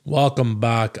Welcome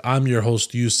back. I'm your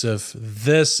host, Yusuf.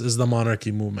 This is the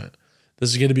Monarchy Movement.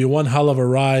 This is going to be one hell of a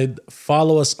ride.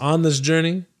 Follow us on this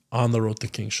journey on the road to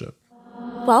kingship.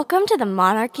 Welcome to the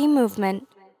Monarchy Movement,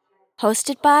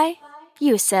 hosted by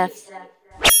Yusuf.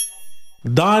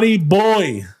 Donny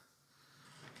boy.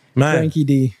 Man. Frankie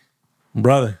D.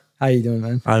 Brother. How you doing,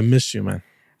 man? I miss you, man.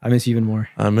 I miss you even more.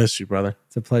 I miss you, brother.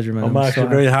 It's a pleasure, man. I'm actually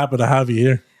very happy to have you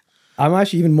here. I'm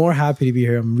actually even more happy to be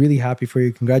here. I'm really happy for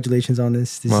you. Congratulations on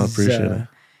this. This I is appreciate it.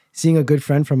 Seeing a good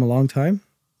friend from a long time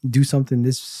do something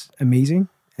this amazing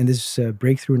and this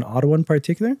breakthrough in Ottawa in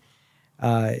particular.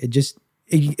 It's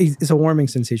a warming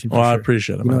sensation. For Well, sure. I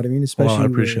appreciate it, man. You know what I mean? Especially I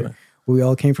appreciate it. We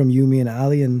all came from you, me, and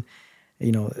Ali, and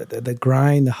you know the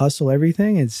grind, the hustle,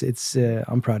 everything. It's.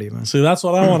 I'm proud of you, man. See, that's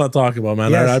what I want to talk about, man.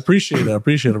 Yes. I appreciate it. I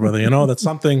appreciate it, brother. You know, that's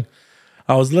something.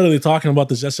 I was literally talking about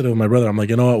this yesterday with my brother. I'm like,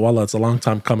 you know what? Well, it's a long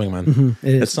time coming, man. Mm-hmm.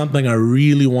 It's something I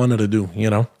really wanted to do, you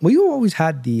know? Well, you always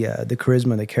had the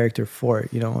charisma, the character for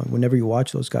it. You know, whenever you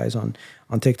watch those guys on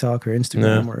TikTok or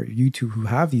Instagram or YouTube who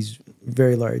have these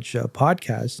very large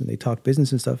podcasts and they talk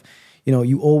business and stuff, you know,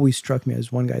 you always struck me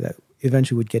as one guy that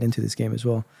eventually would get into this game as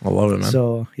well. I love it, man.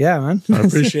 So, yeah, man. I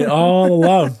appreciate all the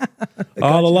love.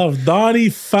 All the love. Donny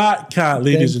Fat Cat,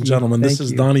 ladies and gentlemen. This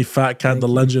is Donny Fat Cat, the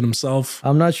legend himself.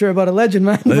 I'm not sure about a legend,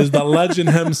 man. There's the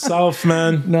legend himself,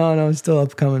 man. No, it's still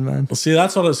upcoming, man. Well, see,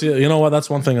 that's what I see. You know what?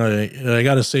 That's one thing I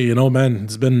got to say, you know, man,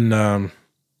 it's been,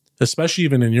 especially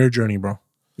even in your journey, bro.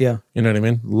 Yeah. You know what I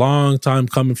mean? Long time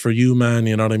coming for you, man.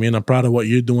 You know what I mean? I'm proud of what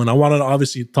you're doing. I wanted to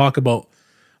obviously talk about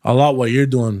a lot what you're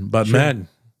doing, but man,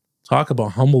 talk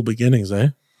about humble beginnings, eh?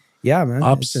 Yeah, man.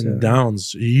 Ups and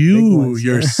downs. You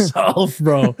yourself,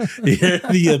 bro, you're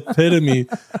the epitome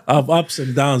of ups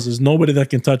and downs. There's nobody that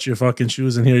can touch your fucking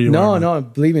shoes, and here you are. No,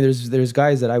 believe me, there's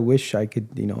guys that I wish I could,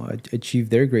 you know,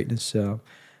 achieve their greatness. You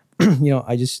know,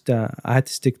 I had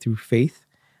to stick through faith.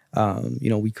 You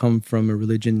know, we come from a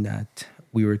religion that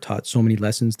we were taught so many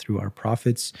lessons through our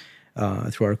prophets,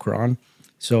 through our Quran.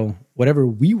 So whatever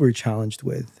we were challenged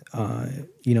with,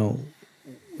 you know,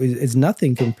 is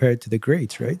nothing compared to the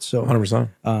greats, right? So 100%.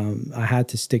 I had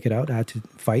to stick it out. I had to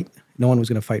fight. No one was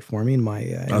going to fight for me in my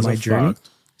journey. Fact.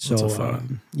 So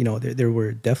you know, there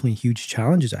were definitely huge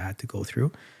challenges I had to go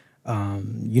through.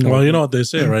 You know, well, you know what they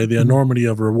say, right? The enormity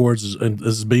of rewards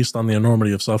is based on the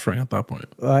enormity of suffering at that point.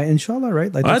 Inshallah,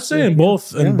 right? Like I'd say in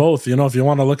both. You know, if you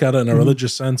want to look at it in a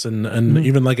religious sense and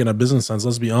even like in a business sense,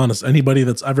 let's be honest. Anybody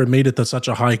that's ever made it to such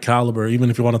a high caliber,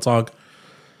 even if you want to talk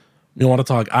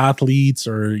athletes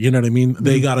or, you know what I mean,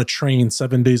 they got to train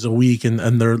 7 days a week and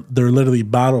they're literally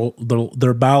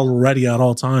they're battle ready at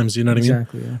all times. You know what I mean?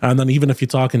 Exactly. Yeah. And then even if you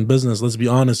talk in business, let's be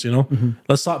honest, you know,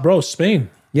 let's talk, bro, Spain.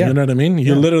 Yeah. You know what I mean?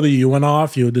 You went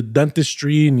off, you did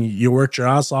dentistry and you worked your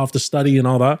ass off to study and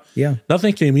all that. Yeah.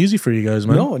 Nothing came easy for you guys,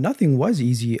 man. No, nothing was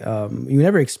easy. You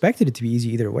never expected it to be easy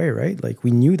either way, right? Like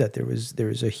we knew that there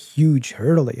was a huge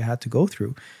hurdle that you had to go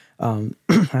through. I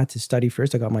had to study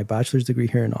first. I got my bachelor's degree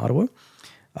here in Ottawa.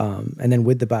 And then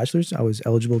with the bachelor's, I was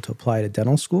eligible to apply to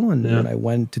dental school. And when I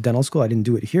went to dental school, I didn't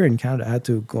do it here in Canada. I had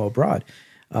to go abroad.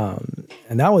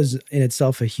 And that was in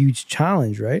itself a huge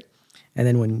challenge, right? And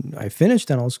then when I finished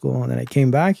dental school and then I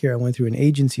came back here, I went through an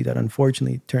agency that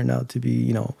unfortunately turned out to be,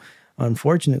 you know, they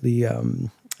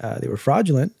were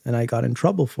fraudulent and I got in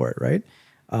trouble for it, right?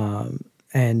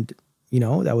 And, you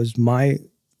know, that was my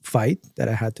fight that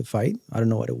I had to fight. I don't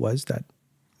know what it was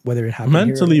whether it happened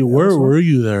mentally here where were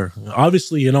you there?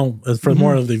 Obviously, you know, for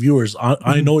more of the viewers,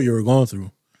 I know what you were going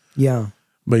through. Yeah.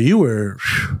 But you were,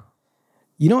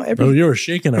 you know, you were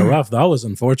shaking it rough. That was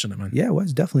unfortunate, man. Yeah, it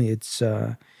was definitely. It's,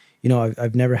 you know,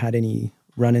 I've never had any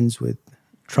run-ins with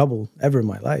trouble ever in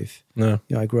my life. Yeah.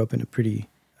 You know, I grew up in a pretty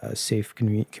safe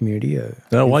community.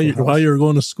 While you were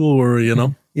going to school, where you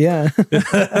know? Yeah.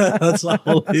 That's all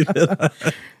I'll leave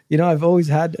it. You know, I've always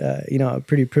had, you know, a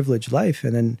pretty privileged life.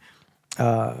 And then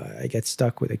I get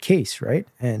stuck with a case, right?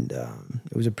 And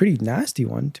it was a pretty nasty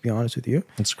one, to be honest with you.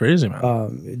 It's crazy,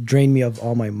 man. It drained me of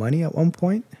all my money at one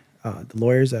point. The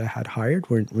lawyers that I had hired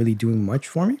weren't really doing much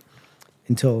for me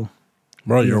until...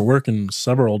 Bro, you're working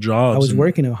several jobs. I was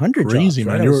working 100 crazy,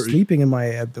 jobs. Right? Man. I was sleeping in my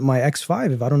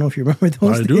X5. I don't know if you remember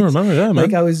those days. I do remember, yeah, man.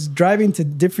 Like I was driving to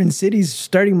different cities,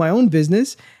 starting my own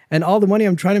business, and all the money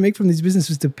I'm trying to make from these businesses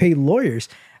was to pay lawyers.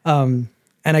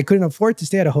 And I couldn't afford to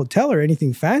stay at a hotel or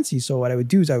anything fancy. So what I would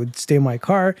do is I would stay in my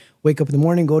car, wake up in the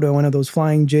morning, go to one of those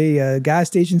Flying J gas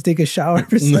stations, take a shower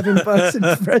for $7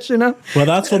 and freshen up. Well,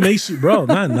 that's what makes you, bro,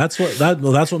 man. That's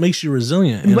what makes you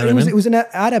resilient. You but know it was an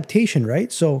adaptation,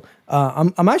 right? So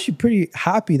I'm actually pretty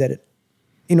happy that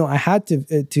I had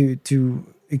to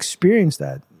experience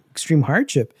that extreme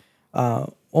hardship,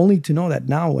 only to know that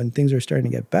now when things are starting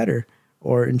to get better,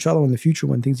 or inshallah in the future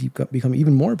when things become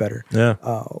even more better. Yeah.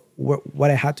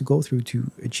 What I had to go through to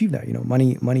achieve that. You know,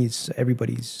 money is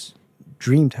everybody's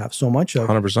dream to have so much of.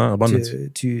 100% abundance.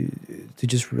 To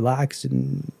just relax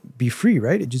and be free,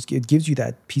 right? It gives you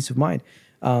that peace of mind.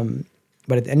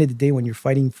 But at the end of the day, when you're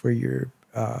fighting for your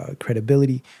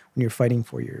credibility, when you're fighting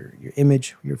for your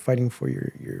image, you're fighting for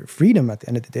your freedom at the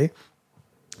end of the day,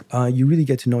 you really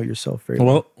get to know yourself very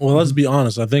well. Well, let's be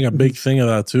honest. I think a big thing of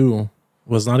that too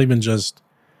was not even just,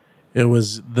 it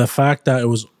was the fact that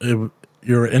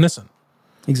you're innocent.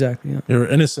 Exactly. Yeah. You're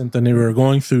innocent, and they were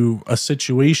going through a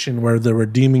situation where they were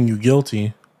deeming you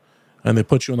guilty, and they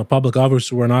put you in the public.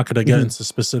 Obviously, we're not going to get into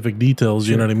specific details.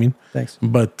 Sure. You know what I mean? Thanks.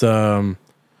 But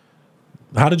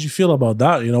how did you feel about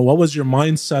that? You know, what was your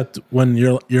mindset when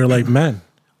you're like, man,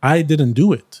 I didn't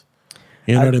do it?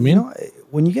 You know what I mean? You know,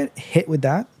 when you get hit with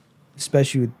that,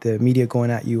 especially with the media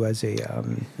going at you as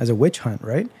a witch hunt,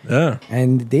 right? Yeah.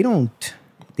 And they don't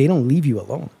leave you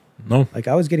alone. No. Like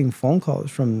I was getting phone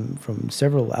calls from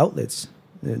several outlets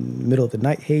in the middle of the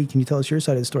night. Hey, can you tell us your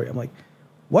side of the story? I'm like,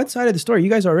 what side of the story? You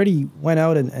guys already went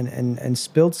out and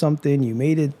spilled something. You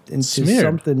made it into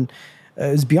something.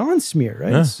 It's beyond smear,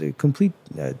 right? Yeah. It's a complete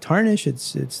tarnish.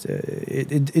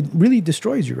 It really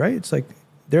destroys you, right? It's like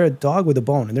they're a dog with a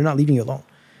bone, and they're not leaving you alone.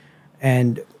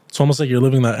 And it's almost like you're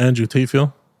living that Andrew Tate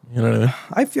feel. You know what I mean?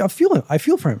 I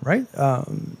feel for him, right?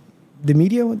 The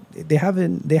media, they have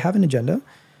an agenda.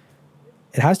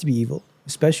 It has to be evil,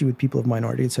 especially with people of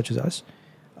minorities such as us.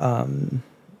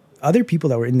 Other people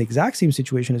that were in the exact same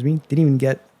situation as me didn't even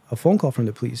get a phone call from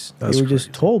the police. They were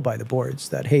just told by the boards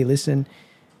that, hey, listen,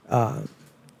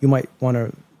 you might want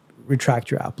to retract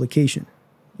your application.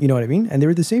 You know what I mean? And they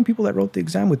were the same people that wrote the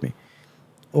exam with me.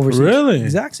 Overseas. Really?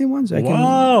 Exact same ones. I can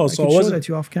show that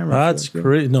to you off camera. That's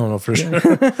great. No, for sure.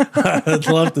 I'd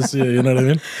love to see it. You know what I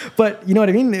mean? But you know what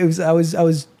I mean? I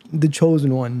was the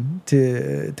chosen one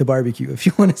to barbecue, if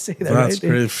you want to say that. That's right?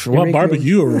 Great. What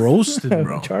barbecue? Roasted,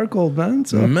 bro. Charcoal, man.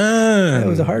 So man, it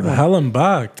was a hard one. Hell and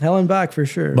back for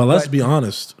sure. But let's be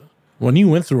honest. When you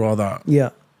went through all that,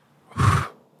 yeah,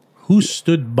 who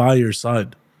stood by your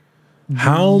side?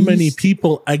 How many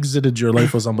people exited your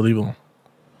life was unbelievable.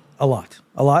 A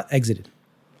lot exited.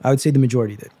 I would say the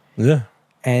majority did. Yeah.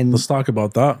 And let's talk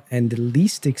about that. And the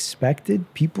least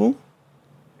expected people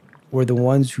were the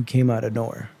ones who came out of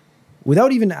nowhere.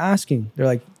 Without even asking, they're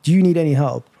like, do you need any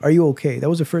help? Are you okay? That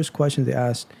was the first question they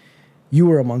asked. You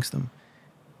were amongst them.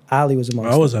 Ali was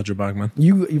amongst them. I was at your back, man.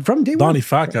 You from day one. Donny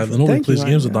Fat Guy. Nobody plays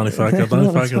games with Donny Fat Guy.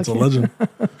 Donny Fat Guy's a legend.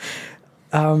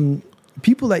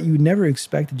 People that you never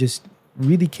expected just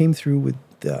really came through with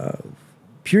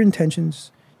pure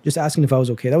intentions, just asking if I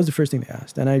was okay. That was the first thing they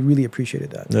asked, and I really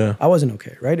appreciated that. Yeah, I wasn't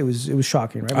okay, right? It was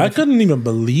shocking, right? I couldn't even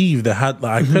believe they had.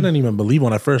 I couldn't even believe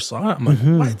when I first saw it. I'm like,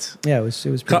 what? Yeah, it was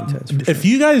pretty intense. If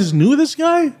you guys knew this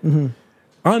guy,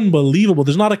 unbelievable.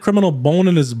 There's not a criminal bone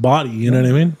in his body. You know what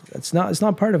I mean? It's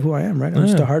not part of who I am, right? I'm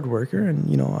just a hard worker, and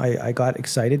you know, I got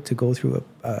excited to go through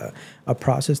a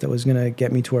process that was gonna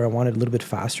get me to where I wanted a little bit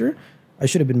faster. I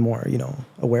should have been more,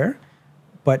 aware,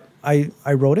 but I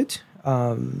wrote it.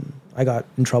 I got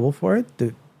in trouble for it.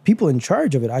 The people in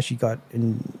charge of it actually got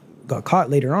caught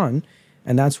later on,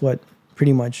 and that's what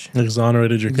pretty much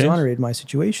exonerated my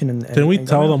situation. Can we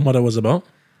tell them what it was about?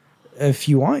 If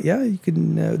you want, yeah, you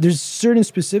can. There's certain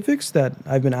specifics that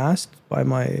I've been asked by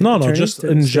my just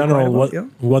in general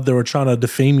what they were trying to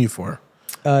defame you for.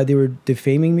 They were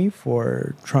defaming me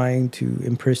for trying to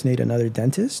impersonate another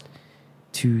dentist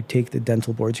to take the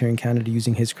dental boards here in Canada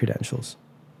using his credentials.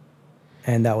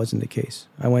 And that wasn't the case.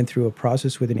 I went through a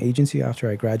process with an agency after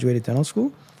I graduated dental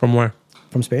school. From where?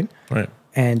 From Spain. Right.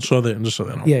 And just so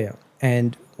they know. Yeah.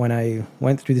 And when I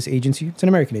went through this agency, it's an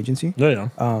American agency. Yeah.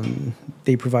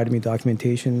 They provided me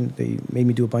documentation. They made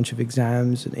me do a bunch of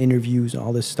exams and interviews and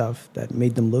all this stuff that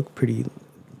made them look pretty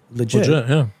legit.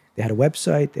 Yeah. They had a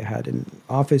website. They had an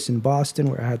office in Boston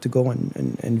where I had to go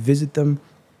and visit them.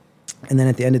 And then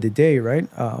at the end of the day, right,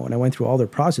 when I went through all their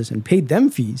process and paid them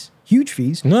fees, huge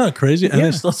fees. No, crazy. And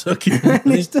they still took you. And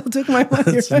they still took my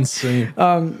money. That's insane.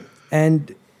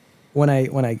 And when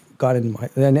I got in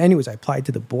I applied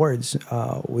to the boards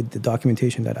with the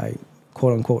documentation that I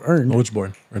quote unquote earned. Which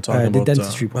board? We're talking about the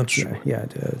dentistry board.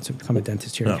 To become a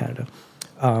dentist here in Canada.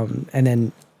 And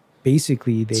then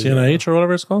basically they CNIH or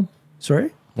whatever it's called.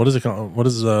 Sorry. What is it called? What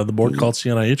is the board called?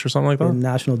 CNIH or something like that? The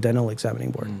National Dental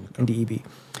Examining Board, NDEB.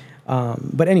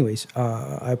 But anyways,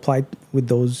 I applied with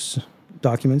those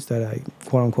documents that I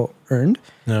quote unquote earned.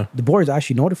 Yeah. The boards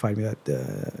actually notified me that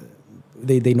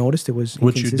they noticed it was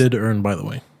which you did earn, by the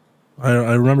way.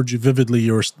 I remembered you vividly.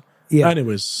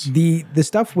 Anyways, the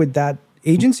stuff with that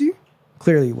agency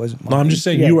Clearly, it wasn't mine. No, I'm just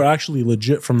saying you were actually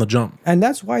legit from the jump. And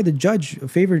that's why the judge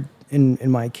favored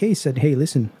in my case said, hey,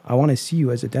 listen, I want to see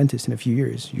you as a dentist in a few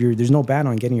years. There's no ban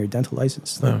on getting your dental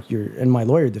license. Like and my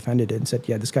lawyer defended it and said,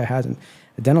 yeah, this guy has a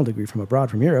dental degree from abroad,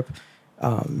 from Europe.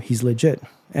 He's legit.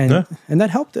 And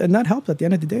that helped. And that helped at the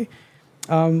end of the day.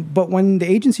 But when the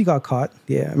agency got caught,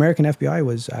 the American FBI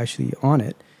was actually on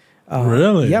it.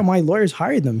 Really? Yeah, my lawyers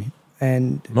hired them.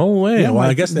 And no way. Well,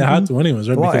 I guess they had to anyways,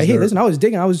 right? Well, hey, listen, I was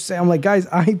digging. I'm like, guys,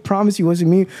 I promise you it wasn't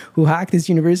me who hacked this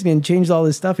university and changed all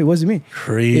this stuff. It wasn't me.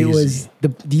 Crazy. It was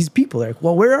these people. They're like,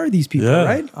 well, where are these people,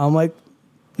 right? I'm like,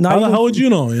 how the hell would you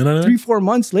know? You know what I mean? 3-4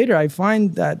 months later, I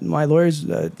find that my lawyers,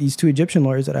 these 2 Egyptian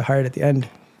lawyers that I hired at the end,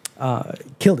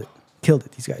 killed it.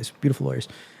 These guys, beautiful lawyers.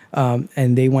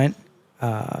 And they went...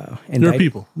 Your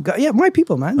people. My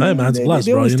people, man. Hey, man, it's blessed,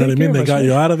 bro. You know what I mean? They got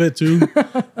you out of it, too.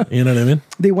 You know what I mean?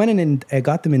 They went in and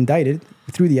got them indicted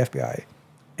through the FBI.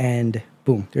 And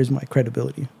boom, there's my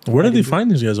credibility. Where did they find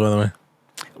these guys, by the way?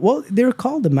 Well, they were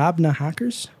called the Mabna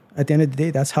hackers. At the end of the day,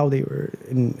 that's how they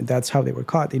were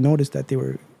caught. They noticed that they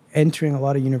were entering a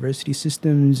lot of university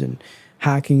systems and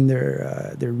hacking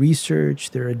their research,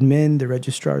 their admin, their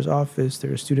registrar's office,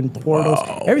 their student portals,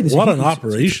 everything. What an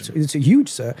operation. It's a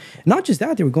huge, not just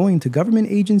that, they were going into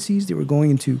government agencies, they were going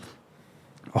into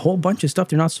a whole bunch of stuff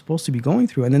they're not supposed to be going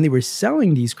through. And then they were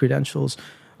selling these credentials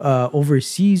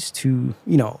overseas to,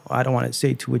 I don't want to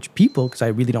say to which people, because I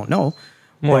really don't know.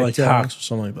 More like hacks or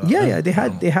something like that. Yeah, they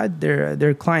had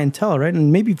their clientele, right?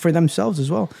 And maybe for themselves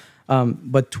as well.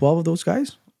 But 12 of those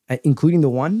guys, including the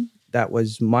one that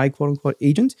was my quote-unquote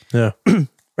agent,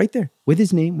 right there, with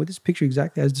his name, with his picture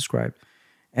exactly as described.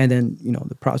 And then,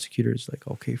 the prosecutor is like,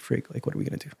 okay, frig, like, what are we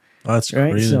going to do? That's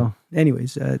right. Crazy. So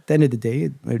anyways, at the end of the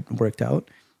day, it worked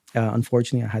out.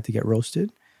 Unfortunately, I had to get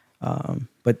roasted.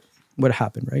 But what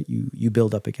happened, right? You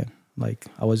build up again. Like,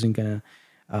 I wasn't going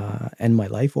to end my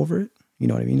life over it. You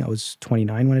know what I mean? I was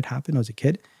 29 when it happened. I was a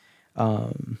kid.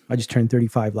 I just turned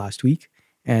 35 last week.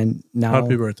 And now...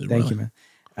 Happy birthday, Thank you, man.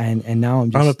 And now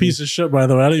I'm a piece of shit, by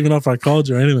the way. I don't even know if I called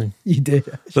you or anything. You did.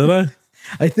 Did I?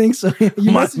 I think so.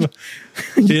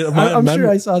 I'm sure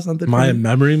I saw something. My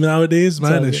memory nowadays,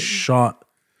 man, is shot.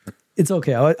 It's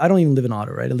okay. I don't even live in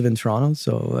Ottawa, right? I live in Toronto.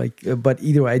 So, but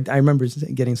either way, I remember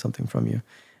getting something from you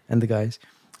and the guys.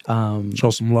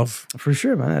 Show some love. For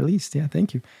sure, man. At least. Yeah,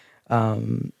 thank you.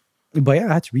 But yeah,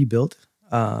 I had to rebuild.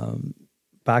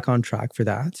 Back on track for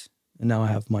that. And now I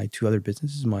have my 2 other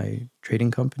businesses, my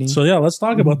trading company. So yeah, let's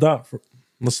talk about that.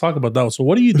 So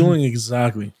what are you doing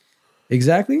exactly?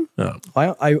 Exactly? Yeah.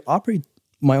 I operate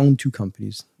my own 2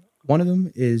 companies. One of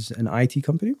them is an IT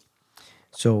company.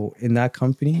 So in that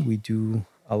company, we do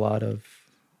a lot of...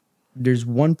 There's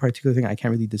one particular thing I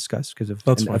can't really discuss because of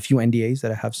a few NDAs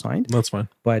that I have signed. That's fine.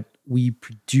 But we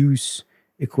produce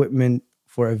equipment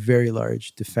for a very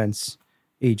large defense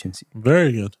agency.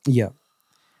 Very good. Yeah.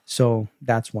 So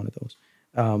that's one of those.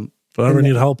 If I ever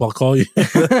need help, I'll call you.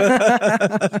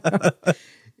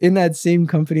 In that same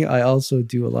company, I also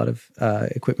do a lot of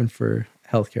equipment for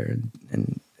healthcare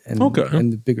and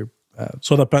the bigger.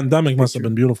 So the pandemic must have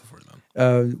been beautiful for you then.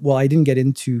 Well, I didn't get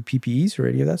into PPEs or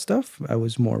any of that stuff. I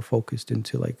was more focused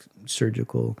into like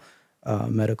surgical,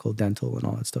 medical, dental, and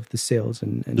all that stuff. The sales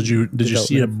and did you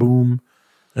see a boom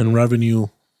in revenue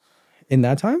in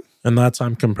that time? In that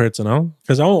time compared to now?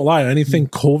 Because I won't lie, anything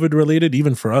COVID related,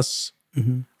 even for us,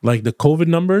 like the COVID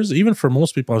numbers, even for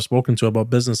most people I've spoken to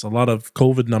about business, a lot of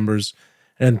COVID numbers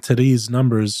and today's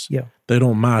numbers, they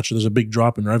don't match. There's a big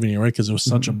drop in revenue, right? Because it was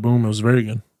such a boom. It was very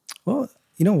good. Well,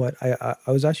 you know what? I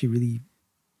was actually really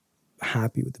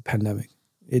happy with the pandemic.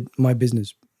 My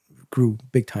business grew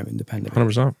big time in the pandemic.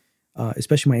 100%.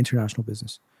 Especially my international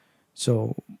business.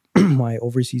 So my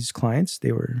overseas clients,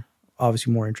 they were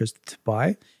obviously more interested to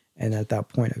buy. And at that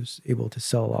point, I was able to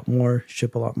sell a lot more,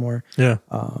 ship a lot more. Yeah.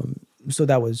 So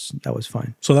that was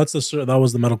fine. So that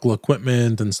was the medical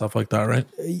equipment and stuff like that, right?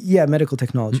 Yeah, medical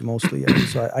technology mostly. Yeah.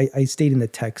 So I stayed in the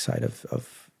tech side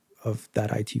of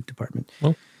that IT department.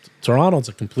 Well, Toronto's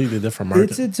a completely different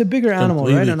market. It's a bigger animal,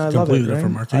 right? And I love it. Completely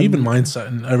different market. Even mindset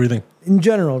and everything. In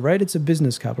general, right? It's a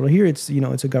business capital. Here, it's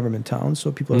a government town,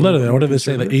 so people. Literally, what do they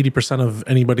say? That 80% of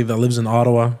anybody that lives in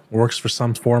Ottawa works for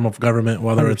some form of government,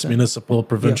 whether 100%. It's municipal,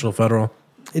 provincial, federal.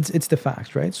 It's the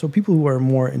fact, right? So people who are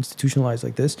more institutionalized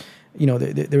like this,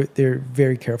 they're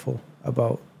very careful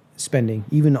about spending,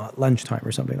 even at lunchtime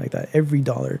or something like that. Every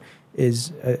dollar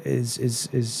is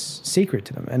sacred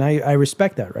to them, and I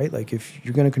respect that, right? Like if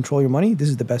you're going to control your money, this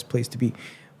is the best place to be.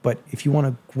 But if you want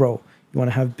to grow, you want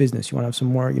to have business, you want to have some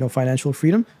more, financial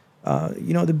freedom,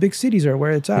 the big cities are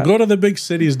where it's at. Go to the big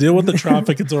cities, deal with the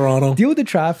traffic in Toronto. Deal with the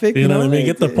traffic. You know what I mean?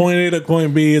 Get the point A to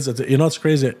point B. It's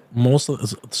crazy.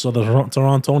 So the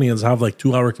Torontonians have like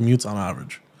 2-hour commutes on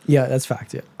average. Yeah, that's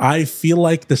fact. Yeah. I feel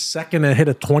like the second I hit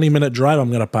a 20-minute drive,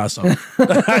 I'm gonna pass out.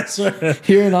 I swear.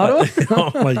 Here in Ottawa?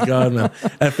 Oh my god, man!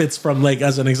 If it's from like,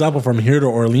 as an example, from here to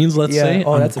Orleans, let's say,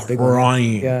 I'm that's a big one.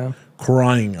 crying.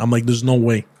 Crying. I'm like, there's no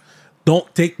way.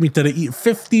 Don't take me to the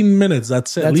 15 minutes.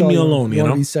 That's it. Leave me alone. You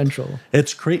know, be central.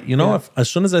 It's great. You know, as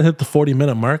soon as I hit the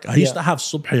 40-minute mark, I used to have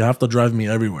Subhi have to drive me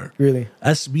everywhere. Really?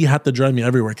 SB had to drive me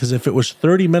everywhere because if it was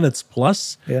 30 minutes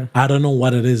plus, I don't know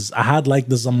what it is. I had like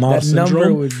the Zamal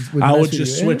syndrome. Would I would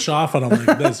just switch off and I'm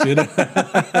like this. You know,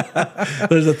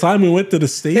 there's a time we went to the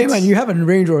States. Hey man, you have a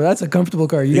Range Rover. That's a comfortable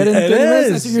car. You get in 30 minutes.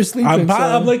 That's when you're sleeping.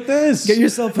 I'm like this. Get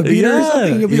yourself a beater or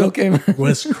something. You'll be okay, man. Well,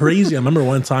 it's crazy. I remember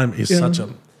one time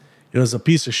it was a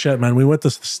piece of shit, man. We went to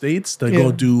the States to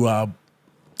go do, what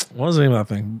was the name of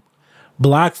that thing?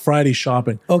 Black Friday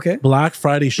shopping. Okay. Black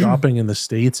Friday shopping in the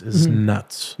States is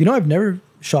nuts. You know, I've never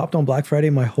shopped on Black Friday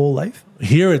my whole life.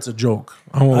 Here it's a joke.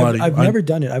 I've never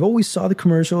done it. I've always saw the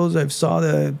commercials. I've saw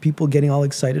the people getting all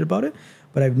excited about it,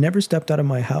 but I've never stepped out of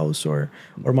my house or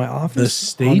my office. The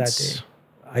States, on that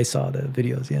day. I saw the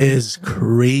videos. Yeah. Is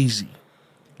crazy.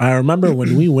 I remember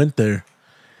when we went there,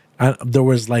 there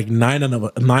was like nine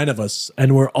of us,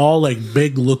 and we're all like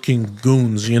big looking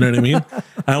goons, you know what I mean?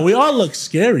 And we all look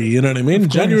scary, you know what I mean?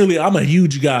 Generally, I'm a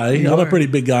huge guy. I'm a pretty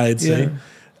big guy, I'd say.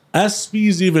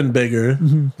 SP's even bigger.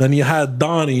 Then you had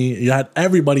Donny, you had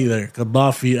everybody there.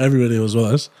 Gaddafi, everybody was with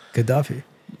us. Gaddafi?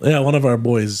 Yeah, one of our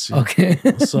boys. Okay.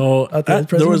 So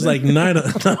there was like nine.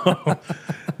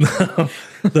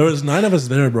 There was 9 of us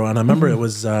there, bro. And I remember it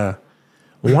was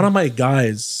one of my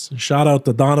guys, shout out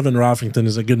to Donovan Roffington,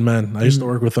 is a good man. I used to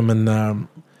work with him in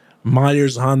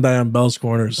Myers, Hyundai, and Bell's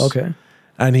Corners. Okay.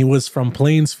 And he was from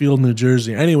Plainsfield, New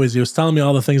Jersey. Anyways, he was telling me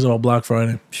all the things about Black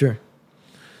Friday. Sure.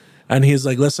 And he's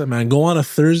like, listen, man, go on a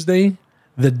Thursday.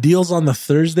 The deals on the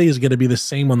Thursday is going to be the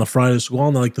same on the Friday. So go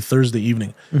on like the Thursday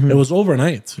evening. It was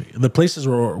overnight. The places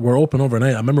were open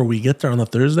overnight. I remember we get there on the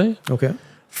Thursday. Okay.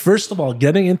 First of all,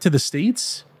 getting into the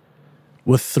States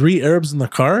with 3 Arabs in the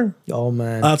car. Oh,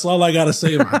 man. That's all I got to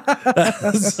say, man.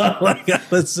 That's all I got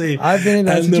to say. I've been in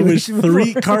that situation. And there was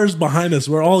situation 3 cars behind us.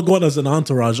 We're all going as an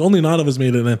entourage. Only 9 of us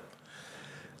made it in.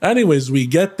 Anyways, we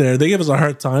get there. They give us a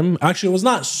hard time. Actually, it was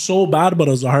not so bad, but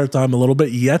it was a hard time a little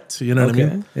bit yet. You know what I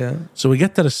mean? Yeah. So we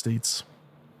get to the States.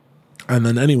 And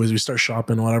then anyways, we start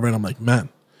shopping, whatever. And I'm like, man,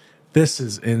 this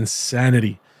is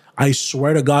insanity. I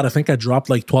swear to God, I think I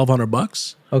dropped like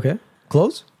 $1,200. Okay.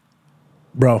 Clothes?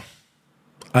 Bro,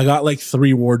 I got like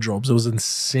 3 wardrobes. It was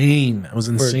insane. It was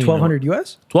insane. For $1,200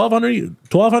 US?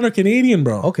 1,200 Canadian,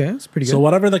 bro. Okay, that's pretty good. So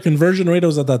whatever the conversion rate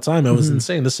was at that time, it was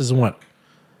insane. This is what?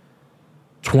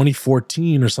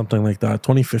 2014 or something like that.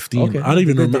 2015. Okay. I don't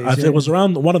even remember. It was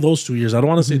around one of those 2 years. I don't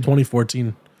want to say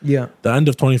 2014. Yeah. The end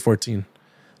of 2014.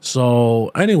 So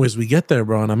anyways, we get there,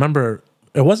 bro. And I remember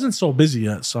it wasn't so busy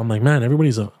yet. So I'm like, man,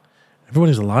 everybody's a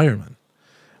liar, man.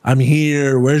 I'm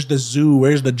here. Where's the zoo?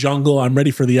 Where's the jungle? I'm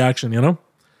ready for the action, you know?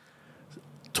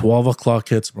 12 o'clock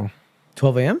hits, bro.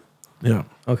 12 a.m.? Yeah.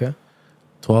 Okay.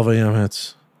 12 a.m.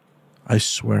 hits. I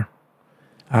swear.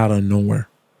 Out of nowhere.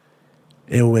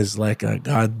 It was like a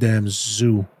goddamn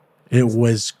zoo. It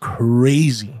was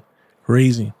crazy.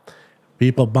 Crazy.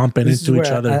 People bumping into each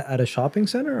other. At a shopping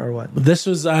center or what? This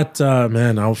was at,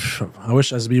 man, I wish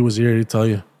SB was here to tell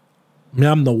you. I mean,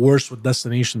 I'm the worst with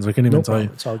destinations. I can't even tell you.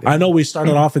 It's all good. I know we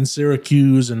started off in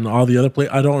Syracuse and all the other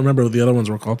places. I don't remember what the other ones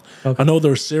were called. Okay. I know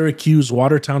there was Syracuse,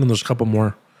 Watertown, and there's a couple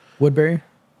more. Woodbury?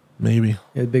 Maybe.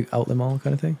 Yeah, big outlet mall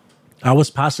kind of thing? I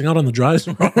was passing out on the drives,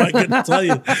 bro. I couldn't tell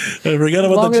you. Forget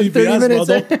about the GPS, bro.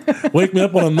 Don't wake me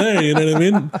up when I'm there. You know what I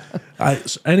mean?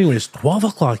 Anyways, 12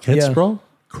 o'clock hits, bro.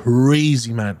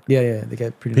 Crazy, man. Yeah. They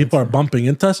get pretty. People are bumping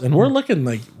into us, and we're looking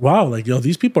like, wow, like, yo,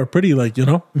 these people are pretty, like, you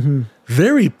know,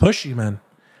 very pushy, man.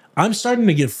 I'm starting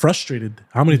to get frustrated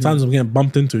how many times I'm getting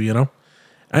bumped into, you know?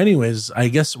 Anyways, I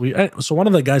guess so one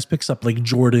of the guys picks up like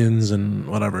Jordans and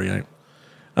whatever, yeah.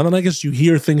 And then I guess you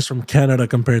hear things from Canada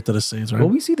compared to the States, right? Well,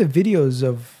 we see the videos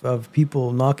of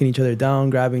people knocking each other down,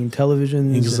 grabbing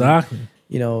televisions. Exactly. And,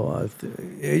 you know,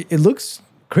 it looks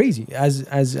crazy,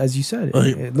 as you said.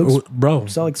 It looks, bro,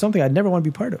 so like something I'd never want to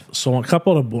be part of. So a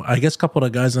couple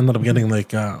of guys ended up getting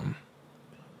like Air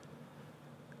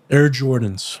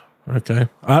Jordans. Okay,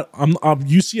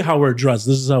 you see how we're dressed.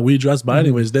 This is how we dress. But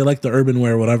anyways, they like the urban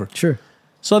wear, whatever. Sure.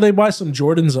 So they buy some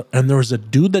Jordans, and there was a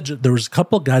dude there was a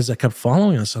couple guys that kept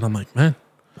following us, and I'm like, man,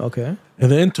 okay.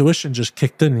 And the intuition just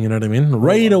kicked in. You know what I mean?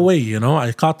 Right away, you know,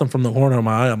 I caught them from the corner of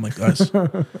my eye. I'm like, guys,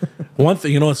 One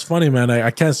thing, it's funny, man.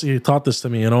 I can't say he taught this to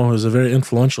me. He was a very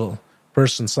influential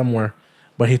person somewhere,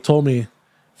 but he told me,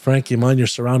 Frankie, mind your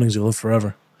surroundings, you live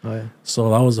forever. Oh, yeah.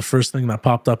 So that was the first thing that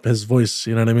popped up. His voice,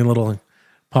 you know what I mean? Little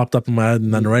popped up in my head,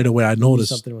 and then right away I noticed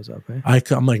something was up. Eh?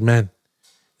 I'm like, man,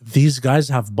 these guys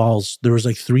have balls. There was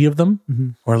like 3 of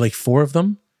them, or like 4 of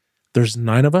them. There's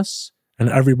 9 of us, and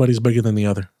everybody's bigger than the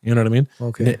other. You know what I mean?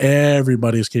 Okay.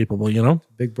 Everybody's capable.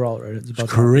 Big brawl, right? It's about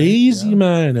crazy,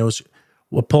 man. It was.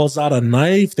 What pulls out a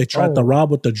knife? They tried to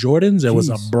rob with the Jordans. It was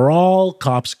a brawl.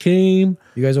 Cops came.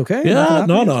 You guys okay? Yeah,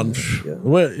 no.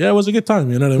 Yeah, it was a good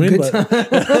time. You know what I mean?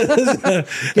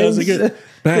 It was a good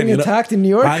man. Getting attacked in New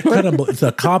York. I couldn't believe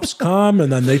the cops come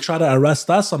and then they try to arrest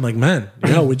us. I'm like, man,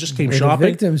 we just came shopping.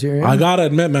 Victims here. Yeah. I gotta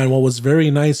admit, man, what was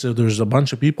very nice. There's a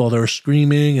bunch of people that were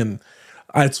screaming and.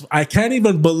 I can't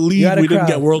even believe we didn't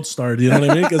get World Star. You know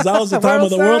what I mean? Because that was the time of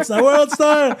the World Star. World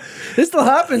Star. This still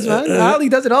happens, man. Ali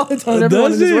does it all the time.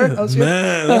 Everyone in his warehouse.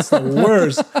 Man, that's the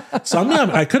worst. So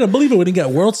I couldn't believe it. We didn't get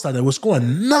World Star. It was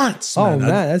going nuts. Man. Oh man,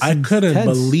 that's I couldn't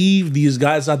believe these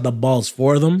guys had the balls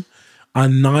for them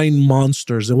on 9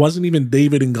 monsters. It wasn't even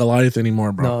David and Goliath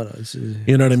anymore, bro. No.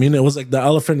 You know what I mean? It was like the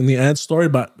elephant and the ant story,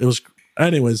 but it was.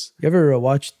 Anyways, you ever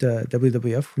watched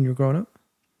WWF when you were growing up?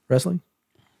 Wrestling?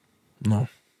 No.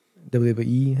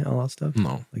 WWE, all that stuff?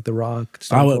 No. Like The Rock?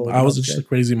 I was just a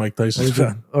crazy Mike Tyson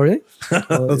fan. Oh, really?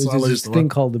 Well, That's there's this thing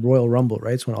called the Royal Rumble,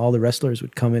 right? It's when all the wrestlers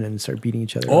would come in and start beating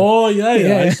each other. Oh, yeah.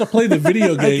 I used to play the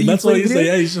video game. That's what I used to say.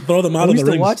 Yeah, you used to throw them out of the ring. I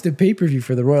used to watch the pay-per-view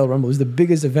for the Royal Rumble. It was the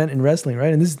biggest event in wrestling,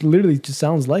 right? And this literally just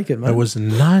sounds like it, man. It was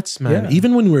nuts, man. Yeah.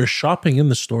 Even when we were shopping in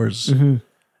the stores,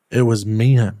 it was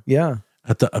mayhem. Yeah.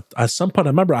 At some point, I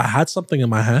remember I had something in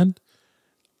my hand.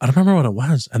 I don't remember what it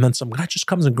was. And then some guy just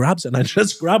comes and grabs it. And I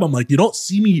just grab him. I'm like, you don't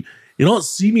see me. You don't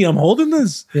see me. I'm holding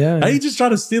this. Yeah. I just try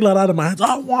to steal it out of my hands.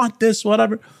 I want this,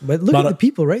 whatever. But look at the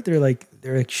people, right? They're like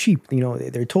sheep.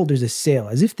 They're told there's a sale.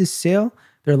 As if this sale,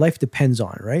 their life depends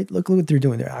on it, right? Look what they're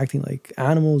doing. They're acting like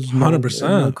animals. 100%.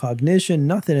 No cognition,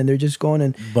 nothing. And they're just going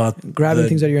and grabbing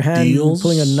things out of your hand, and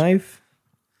pulling a knife.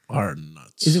 Are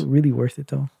nuts. Is it really worth it,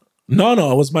 though?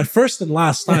 No, it was my first and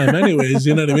last time anyways,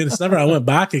 you know what I mean? It's never I went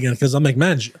back again because I'm like,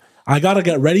 man, I got to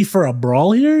get ready for a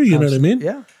brawl here, you know what I mean?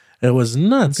 Yeah. It was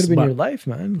nuts. It could have been your life,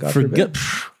 man. God forbid.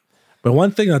 But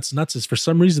one thing that's nuts is for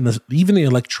some reason, even the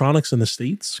electronics in the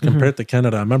States compared to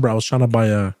Canada, I remember I was trying to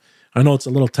buy I know it's a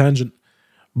little tangent,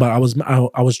 but I was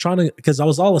trying to, because I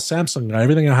was all a Samsung guy.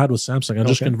 Everything I had was Samsung. I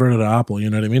just converted to Apple, you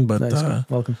know what I mean? But nice,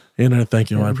 welcome.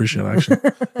 Thank you. Yeah. I appreciate it, actually.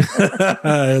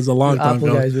 It was a long time Apple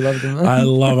ago. Guys, we love them. I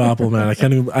love Apple, man.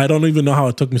 I don't even know how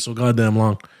it took me so goddamn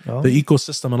long. Oh. The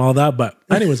ecosystem and all that. But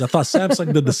anyways, I thought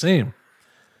Samsung did the same.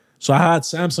 So I had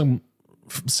Samsung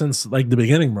since like the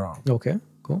beginning, bro. Okay,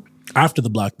 cool. After the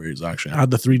Blackberries, actually. I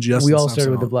had the 3GS. We all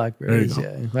started with the Blackberries,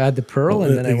 yeah. I had the Pearl,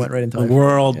 and then I went right into the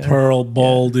World, Pearl,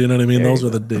 Bold, you know what I mean? Those were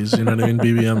the days, you know what I mean?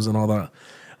 BBMs and all that.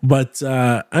 But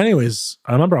anyways,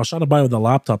 I remember I was trying to buy with a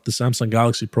laptop, the Samsung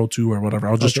Galaxy Pro 2 or whatever.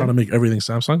 I was just trying to make everything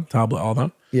Samsung, tablet, all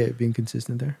that. Yeah, being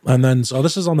consistent there. And then, so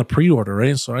this is on the pre-order,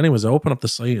 right? So anyways, I open up the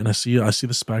site and I see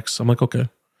the specs. I'm like, okay.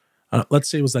 Let's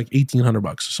say it was like $1,800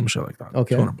 or some shit like that.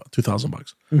 Okay.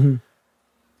 $2,000. Mm-hmm.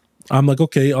 I'm like,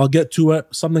 okay, I'll get to it.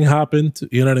 Something happened.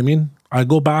 You know what I mean? I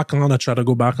try to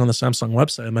go back on the Samsung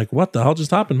website. I'm like, what the hell just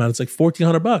happened, man? It's like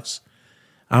 $1,400.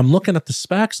 I'm looking at the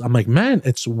specs. I'm like, man,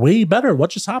 it's way better.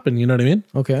 What just happened? You know what I mean?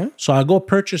 Okay. So I go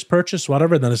purchase,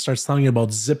 whatever. Then it starts telling you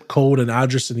about zip code and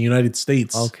address in the United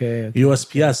States. Okay.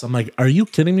 USPS. I'm like, are you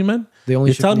kidding me, man?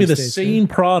 You're telling me the same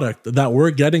product that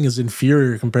we're getting is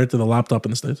inferior compared to the laptop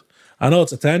in the States. I know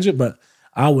it's a tangent, but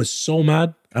I was so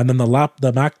mad. And then the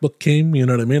MacBook came, you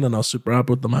know what I mean? And I was super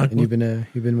happy with the MacBook. And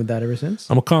you've been with that ever since?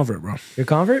 I'm a convert, bro. You're a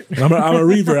convert? I'm a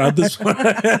revert at this point.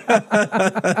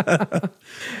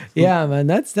 Yeah, man.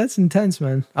 That's intense,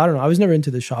 man. I don't know. I was never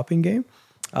into the shopping game.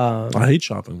 I hate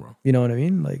shopping, bro. You know what I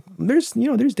mean? Like there's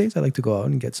days I like to go out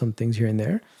and get some things here and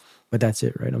there, but that's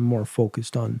it, right? I'm more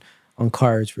focused on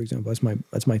cars, for example.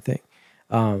 That's my thing.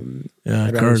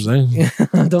 Cars, eh?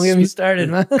 Don't get me started,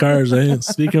 man. Cars, eh?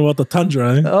 Speaking about the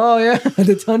Tundra, eh? Oh, yeah,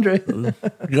 the Tundra.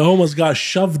 You almost got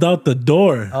shoved out the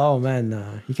door. Oh,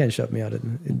 man, you can't shove me out.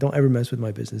 Don't ever mess with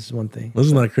my business is one thing.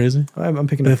 Isn't that crazy? I'm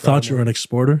picking up. They thought you were an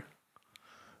exporter.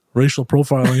 Racial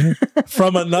profiling here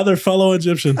from another fellow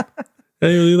Egyptian.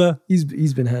 Can you believe that?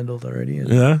 He's been handled already.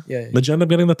 Yeah? Did you end up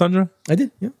getting the Tundra? I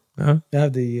did, yeah. Yeah. I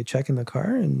have the check in the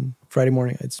car, and Friday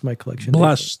morning, it's my collection.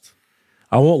 Blessed.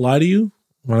 I won't lie to you.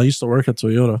 When I used to work at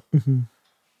Toyota,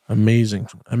 Amazing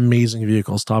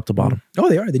vehicles, top to bottom. Oh,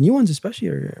 they are. The new ones especially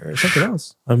are something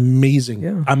else. Amazing.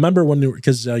 Yeah. I remember when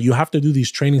because you have to do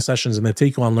these training sessions and they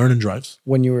take you on learning drives.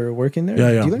 When you were working there?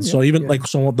 Yeah. Dealing? So even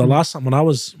the last time when I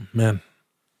was,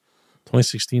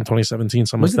 2016, 2017,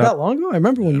 something was like it that. that long ago? I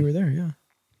remember when you were there. Yeah.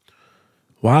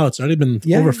 Wow, it's already been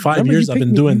over 5 years I've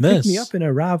been doing this. You picked me up in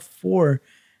a RAV4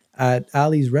 at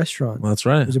Ali's restaurant. That's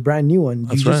right. It was a brand new one.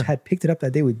 That's you just right. had picked it up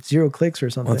that day with 0 clicks or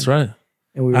something. That's right.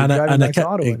 And we were driving back to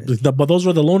Ottawa. But those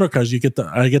were the loaner cars.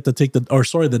 I get to take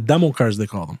the demo cars they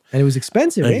call them. And it was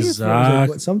expensive, Exactly. It was like,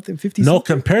 what, something 50 No, something?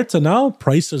 compared to now,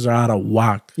 prices are out of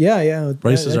whack. Yeah.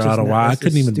 Prices are out of whack. I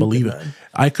couldn't even believe it.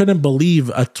 I couldn't believe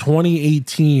a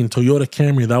 2018 Toyota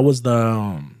Camry. That was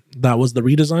the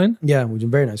redesign. Yeah, which is a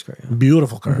very nice car. Yeah.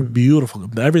 Beautiful car. Beautiful.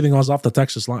 Everything was off the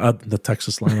Texas line. The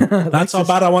Texas lineup. That's how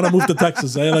bad I want to move to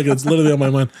Texas. Like it's literally on my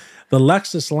mind. The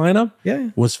Lexus lineup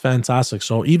was fantastic.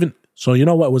 So you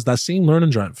know what was that same learn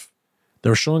and drive? They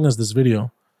were showing us this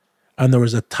video, and there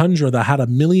was a Tundra that had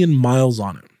 1 million miles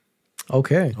on it.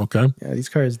 Okay. Yeah, these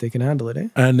cars, they can handle it, eh?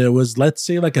 And it was, let's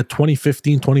say, like a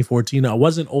 2015, 2014. It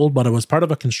wasn't old, but it was part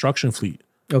of a construction fleet.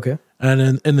 Okay.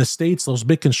 And in the States, those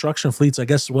big construction fleets, I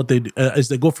guess what they do is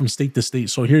they go from state to state.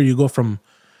 So here you go from,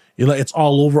 it's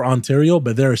all over Ontario,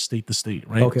 but they're state to state,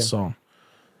 right? Okay. So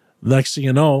next thing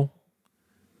you know,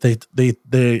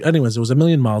 anyways, it was 1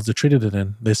 million miles. They traded it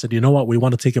in. They said, you know what? We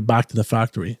want to take it back to the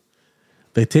factory.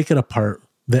 They take it apart.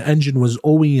 The engine was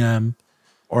OEM,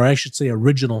 or I should say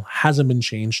original, hasn't been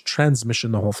changed.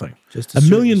 Transmission, the whole thing. Just 1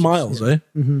 million miles, eh?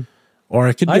 Mm-hmm. Or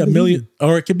it could be 1 million,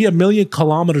 or it could be 1 million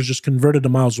kilometers just converted to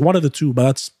miles. One of the two,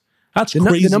 but that's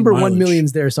crazy. The number mileage. 1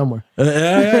 million's there somewhere.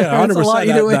 Yeah, 100%. That's a lot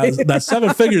either way. That's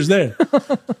 7 figures there.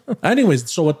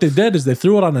 Anyways, so what they did is they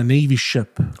threw it on a Navy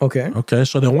ship. Okay.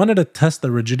 So they wanted to test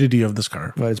the rigidity of this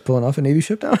car. What, it's pulling off a Navy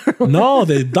ship now? No,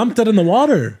 they dumped it in the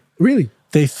water. Really?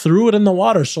 They threw it in the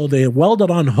water. So they welded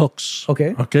on hooks.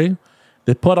 Okay.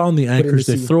 They put on the anchors.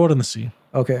 They throw it in the sea.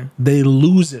 Okay. They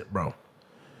lose it, bro.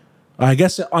 I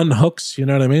guess it unhooks, you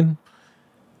know what I mean?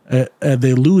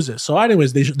 They lose it. So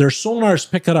anyways, their sonars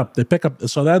pick it up. They pick up,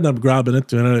 so they end up grabbing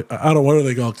it. And I don't know, what do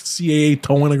they call CAA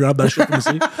towing to grab that shit from the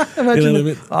sea? Imagine you know what I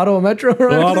mean? Ottawa Metro.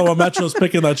 Right? The Ottawa Metro's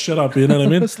picking that shit up, you know what I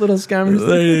mean? Those little scammers.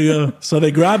 There you go. So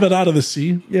they grab it out of the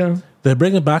sea. Yeah. They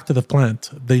bring it back to the plant.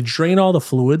 They drain all the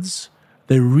fluids.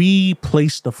 They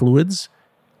replace the fluids.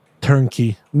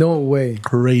 Turnkey. No way.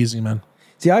 Crazy, man.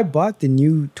 See, I bought the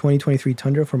new 2023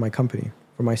 Tundra for my company,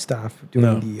 for my staff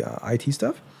doing the IT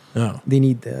stuff. Yeah. They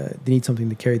need something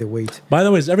to carry the weight. By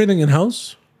the way, is everything in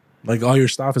house? Like all your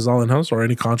staff is all in house, or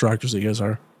any contractors that you guys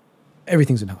are?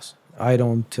 Everything's in house. I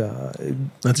don't.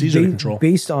 That's easy to control.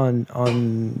 Based on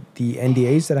the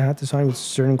NDAs that I had to sign with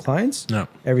certain clients. No,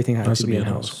 everything has to be in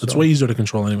house. It's way easier to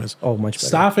control, anyways. Oh, much better.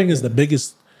 Staffing is the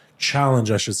biggest challenge,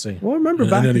 I should say. Well, I remember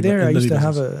back there, I used to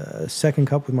have a second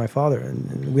cup with my father,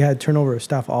 and we had turnover of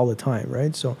staff all the time,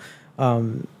 right? So I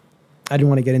didn't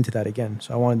want to get into that again.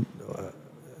 So I wanted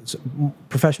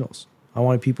professionals. I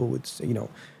wanted people with,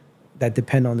 that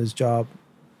depend on this job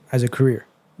as a career.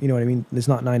 You know what I mean? It's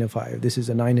not 9 to 5. This is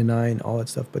a 9 to 9, all that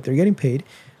stuff. But they're getting paid.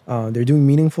 They're doing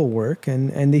meaningful work,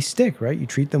 and they stick, right? You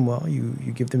treat them well. You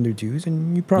give them their dues,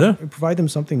 and you provide them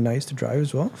something nice to drive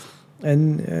as well.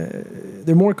 And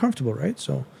they're more comfortable, right?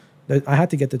 So I had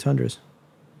to get the Tundras.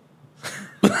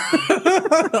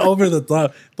 Over the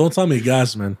top. Don't tell me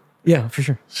gas, man. Yeah, for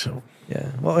sure. So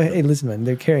yeah. Well, hey, listen, man.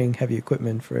 They're carrying heavy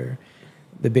equipment for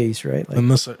the base, right? Like, and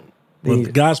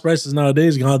with gas prices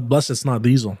nowadays, God bless it's not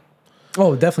diesel.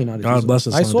 Oh, definitely not a diesel. God bless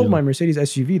it's I not sold diesel. my Mercedes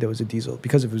SUV that was a diesel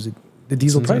because it was the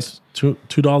diesel price.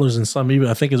 $2 and some. Even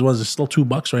I think it's still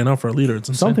 $2 right now for a liter. It's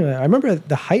insane. Something like that. I remember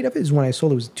the height of it is when I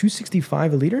sold it was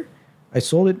 $265 a liter. I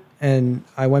sold it and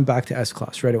I went back to S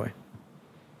class right away.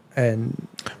 And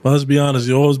well, let's be honest,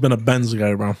 you've always been a Benz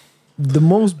guy, bro. The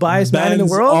most biased man in the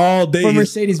world all day for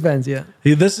Mercedes Benz, yeah.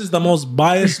 This is the most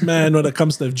biased man when it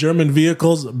comes to German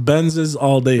vehicles. Benzes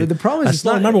all day. The problem is, I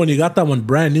still remember when you got that one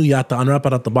brand new, you had to unwrap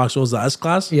it out the box. What was the S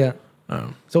class? Yeah.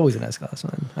 It's always an S class,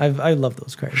 man. I love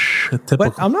those cars.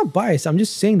 But I'm not biased. I'm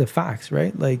just saying the facts,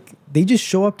 right? Like they just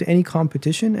show up to any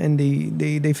competition and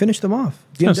they finish them off.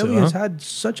 BMW has had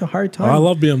such a hard time. I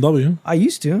love BMW. I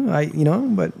used to,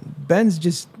 but Benz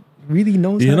just really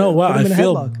knows. You know what? I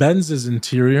feel Benz's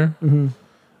interior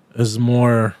is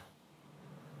more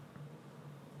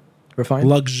refined,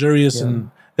 luxurious,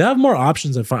 and they have more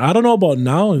options. I don't know about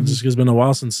now. It's been a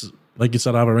while since, like you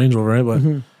said, I have a Range Rover, right?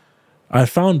 But I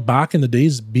found back in the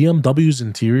days BMW's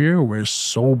interior were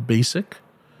so basic.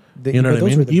 You know what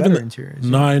I mean? Even the interiors.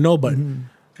 No, I know, but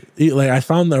like I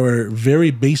found they were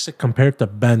very basic compared to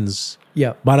Benz.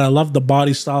 Yeah. But I love the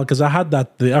body style because I had the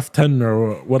F10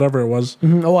 or whatever it was.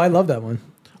 Mm-hmm. Oh, I love that one.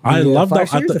 I love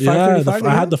that. I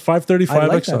had the 535 I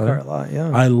like XL. that car a lot. Yeah.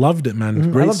 I loved it, man. I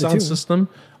Great loved it sound too. system.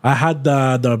 I had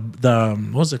the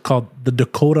what was it called? The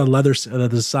Dakota leather,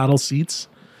 the saddle seats.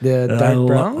 The dark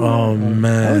brown. Oh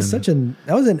man, that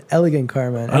was an elegant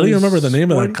car, man. I don't even remember the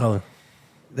name of that color.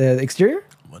 The exterior?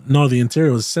 No, the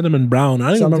interior was cinnamon brown.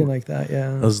 I don't Something remember. like that.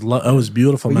 Yeah. It was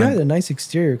beautiful, But man. you had a nice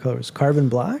exterior color. It was carbon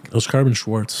black. It was carbon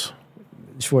Schwartz.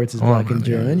 Schwartz is black in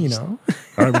German, you know.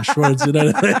 Carbon Schwartz, you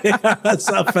know. That's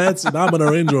not fancy. Now I'm in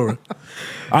a Range Rover.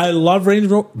 I love Range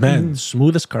Rover. Man,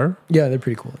 smoothest car. Yeah, they're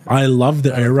pretty cool. I love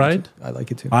the air ride. I like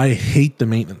it too. I hate the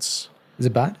maintenance. Is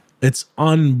it bad? It's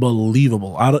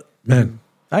unbelievable. I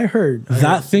heard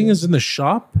That thing is in the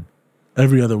shop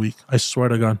every other week. I swear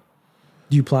to God.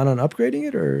 Do you plan on upgrading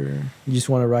it, or you just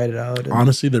want to ride it out?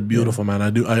 Honestly, they're beautiful, man. I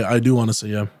do want to say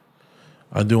yeah.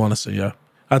 I do want to say yeah.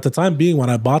 At the time being, when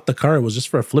I bought the car, it was just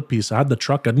for a flip piece. I had the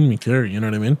truck. I didn't even care. You know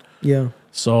what I mean? Yeah.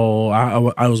 So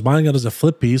I was buying it as a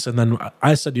flip piece. And then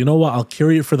I said, you know what? I'll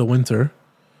carry it for the winter.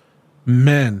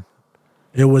 Man,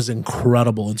 it was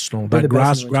incredible in snow. That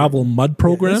grass, gravel, mud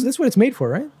program. Yeah, that's what it's made for,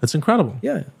 right? It's incredible.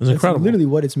 Yeah. It's incredible. Literally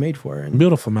what it's made for. And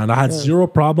Beautiful, man. I had zero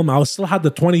problem. I still had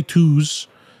the 22s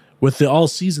with the all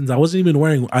seasons. I wasn't even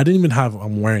wearing. I didn't even have.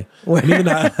 I'm wearing. I didn't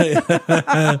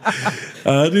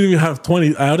even have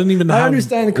 20. I didn't even have. I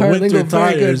understand the car lingo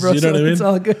very good, bro. You know what I mean? It's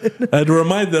all good.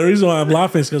 The reason why I'm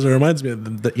laughing is because it reminds me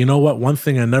that, you know what? One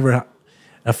thing I never.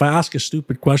 If I ask a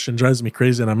stupid question, it drives me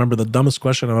crazy. And I remember the dumbest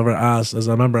question I've ever asked is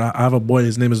I have a boy.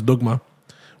 His name is Dugma.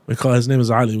 His name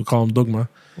is Ali. We call him Dugma.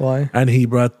 Why? And he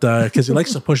brought because he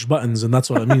likes to push buttons, and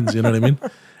that's what it means. You know what I mean?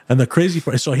 And the crazy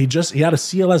part, so he had a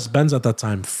CLS Benz at that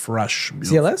time, fresh.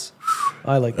 Beautiful. CLS?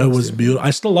 I like it. Was beautiful. I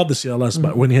still love the CLS,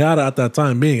 but when he had it at that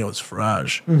time being, it was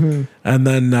fresh. And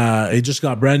then he just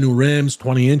got brand new rims,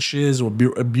 20 inches,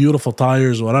 with beautiful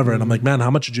tires, whatever. And I'm like, man, how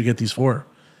much did you get these for?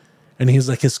 And he's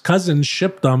like, his cousin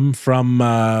shipped them from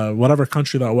whatever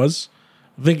country that was.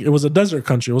 I think it was a desert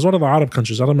country. It was one of the Arab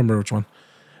countries. I don't remember which one.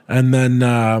 And then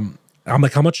I'm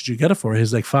like, how much did you get it for?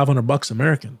 He's like, $500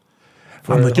 American.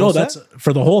 I'm like, yo, that's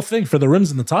for the whole thing, for the rims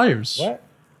and the tires. What?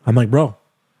 I'm like, bro,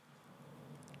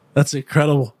 that's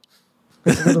incredible.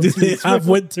 Do they have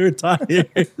winter tires?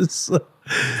 I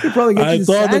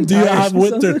told him, do you have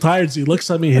winter tires? He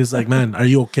looks at me. He's like, man, are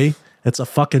you okay? It's a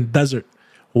fucking desert.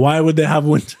 Why would they have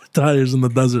winter tires in the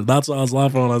desert? That's why I was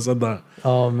laughing when I said that.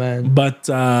 Oh, man.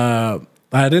 But I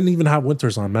didn't even have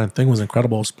winters on, man. Thing was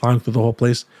incredible. I was plowing through the whole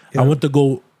place. Yeah. I went to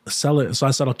go sell it. So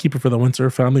I said, I'll keep it for the winter,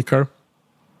 family car.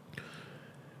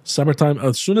 Summertime,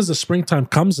 as soon as the springtime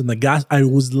comes and the gas, I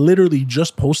was literally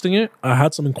just posting it. I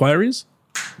had some inquiries.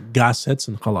 Gas hits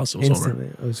and khalas, it was instantly.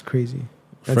 over. It was crazy.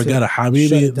 Forget it,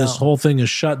 Habibi. This whole thing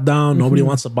is shut down. Nobody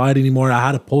wants to buy it anymore. I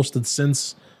had it posted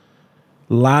since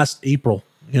last April.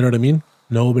 You know what I mean?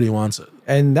 Nobody wants it.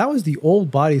 And that was the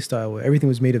old body style where everything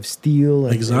was made of steel.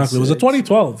 And exactly. It was a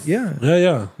 2012. Yeah.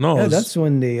 Yeah. No. Yeah, that's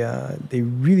when they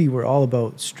really were all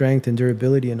about strength and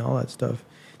durability and all that stuff.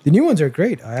 The new ones are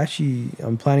great.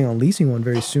 I'm planning on leasing one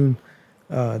very soon.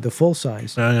 The full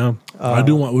size. Yeah. I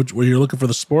do want. Were you looking for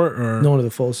the sport or no? The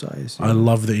full size. I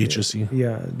love the HSE.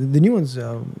 Yeah, the new one's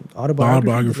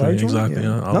autobiography. Exactly.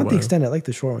 Yeah. Not the extended. I like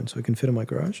the short one, so it can fit in my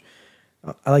garage.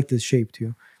 I like the shape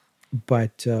too,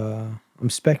 but I'm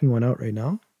speccing one out right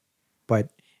now. But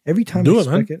every time I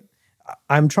spec it,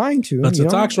 I'm trying to. That's a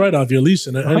tax write-off. You're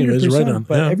leasing it anyways, right on.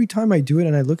 But every time I do it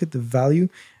and I look at the value,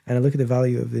 and I look at the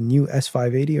value of the new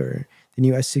S580 or the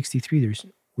new S63, there's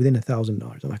within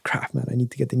 $1,000. I'm like, crap, man, I need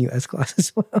to get the new S-Class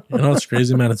as well. You know, it's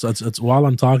crazy, man. It's while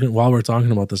we're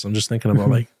talking about this, I'm just thinking about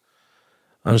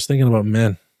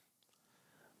man,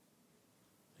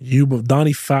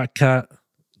 Donny Fat Cat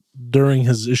during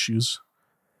his issues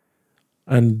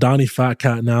and Donny Fat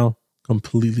Cat now,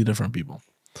 completely different people.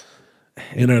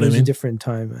 You know what I mean? It was a different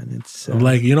time, man. It's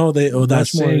like, you know,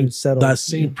 that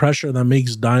same pressure that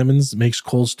makes diamonds makes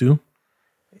coals too.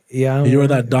 Yeah, you were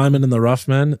that diamond in the rough,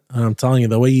 man. And I'm telling you,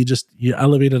 the way you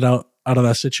elevated out of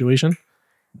that situation.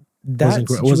 That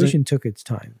situation took its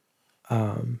time,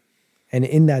 and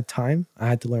in that time, I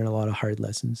had to learn a lot of hard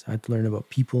lessons. I had to learn about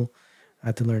people. I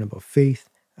had to learn about faith.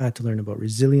 I had to learn about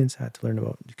resilience. I had to learn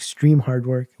about extreme hard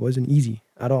work. It wasn't easy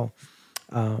at all.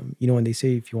 You know, when they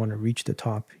say if you want to reach the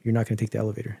top, you're not going to take the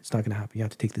elevator. It's not going to happen. You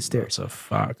have to take the stairs. That's a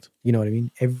fact. You know what I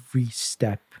mean? Every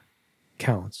step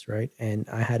counts, right? And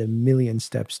I had 1 million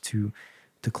steps to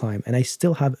climb, and I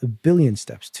still have 1 billion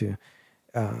steps to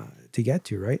get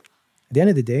to, right? At the end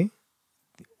of the day,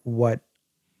 what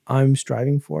I'm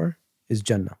striving for is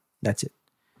Jannah. That's it.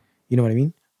 You know what I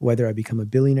mean? Whether I become a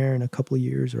billionaire in a couple of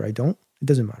years or I don't, it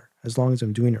doesn't matter. as long as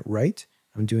I'm doing it right.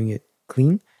 I'm doing it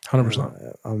clean.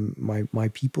 100%. My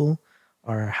people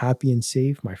are happy and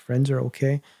safe. My friends are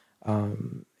okay.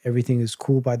 Everything is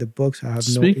cool by the books. I have no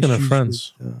issues. Speaking of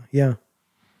friends, yeah.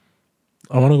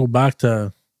 I want to go back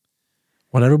to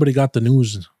when everybody got the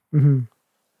news. Mm-hmm.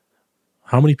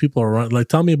 How many people are running? Like,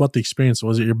 tell me about the experience.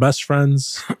 Was it your best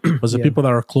friends? Was it people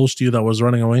that were close to you that was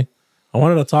running away? I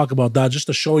wanted to talk about that just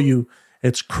to show you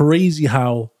it's crazy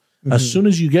how as soon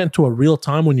as you get into a real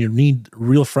time when you need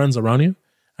real friends around you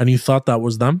and you thought that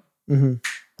was them,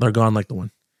 they're gone like the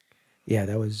wind. Yeah,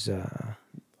 that was,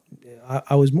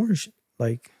 I was more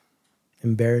like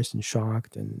embarrassed and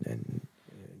shocked and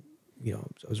you know,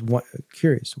 I was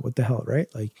curious, what the hell, right?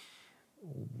 Like,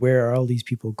 where are all these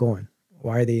people going?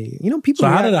 Why are they, you know, people. So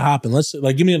how did it happen? Let's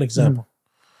like, give me an example.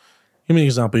 Give me an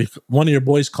example. One of your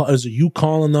boys, is it you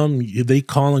calling them? Are they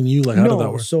calling you? Like, how did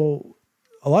that work? So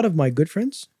a lot of my good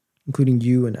friends, including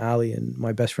you and Ali and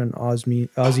my best friend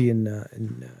Ozzy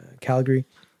in Calgary,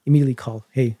 immediately call,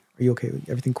 hey, are you okay?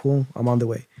 Everything cool? I'm on the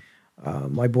way.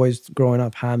 My boys growing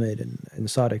up, Hamid and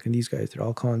Sadek and these guys, they're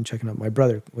all calling, checking up. My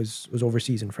brother was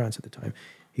overseas in France at the time.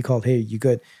 He called, hey, you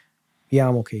good? Yeah,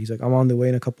 I'm okay. He's like, I'm on the way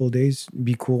in a couple of days.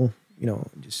 Be cool. You know,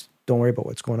 just don't worry about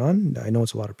what's going on. I know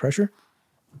it's a lot of pressure.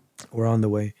 We're on the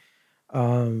way.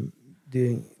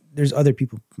 There's other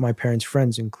people, my parents'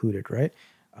 friends included, right?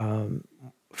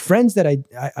 Friends that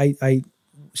I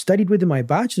studied with in my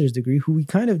bachelor's degree, who we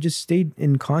kind of just stayed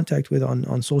in contact with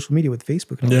on social media with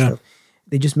Facebook and all that stuff.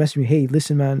 They just messaged me, hey,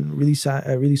 listen, man, really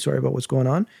sorry about what's going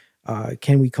on.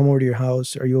 Can we come over to your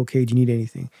house? Are you okay? Do you need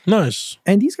anything? Nice.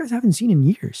 And these guys I haven't seen in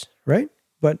years, right?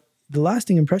 But the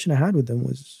lasting impression I had with them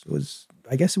was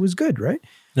I guess it was good, right?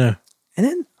 Yeah. And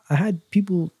then I had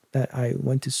people that I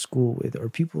went to school with, or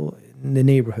people in the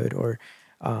neighborhood, or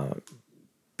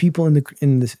people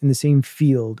in the same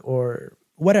field, or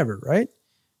whatever, right?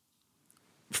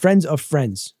 Friends of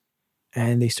friends.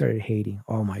 And they started hating.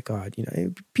 Oh my God. You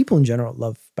know, people in general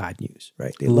love bad news,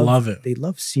 right? They love it. They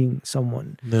love seeing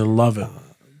someone. They love it.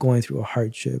 Going through a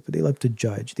hardship. They love to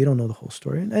judge. They don't know the whole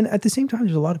story. And at the same time,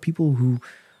 there's a lot of people who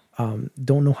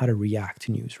don't know how to react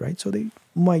to news, right? So they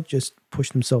might just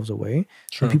push themselves away.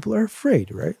 Sure. And people are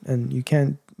afraid, right? And you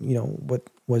can't, you know, what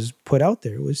was put out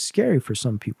there was scary for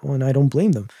some people, and I don't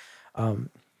blame them.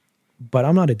 But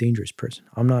I'm not a dangerous person.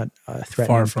 I'm not a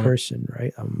threatening person,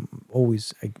 right? I'm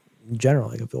always, in general,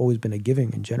 like I've always been a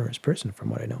giving and generous person from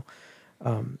what I know.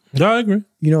 Yeah, I agree.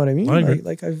 You know what I mean? I agree.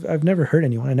 Like I've never hurt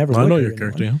anyone. I never. I know your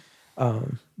character. Yeah.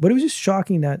 But it was just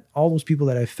shocking that all those people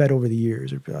that I've fed over the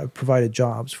years, or provided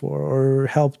jobs for, or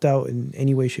helped out in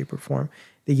any way, shape, or form,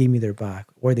 they gave me their back,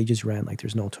 or they just ran like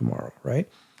there's no tomorrow, right?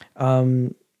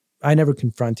 I never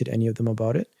confronted any of them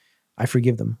about it. I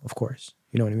forgive them, of course.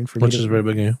 You know what I mean? Which is very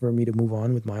big, yeah. For me to move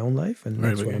on with my own life, and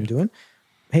that's what I'm doing.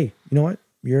 Hey, you know what?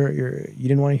 You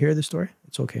didn't want to hear the story?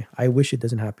 It's okay. I wish it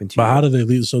doesn't happen to you. But how did they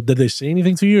leave? So did they say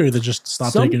anything to you, or they just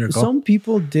stopped taking your call? Some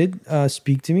people did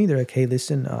speak to me. They're like, hey,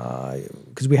 listen,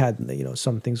 because we had, you know,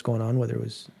 some things going on, whether it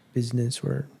was business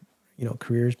or, you know,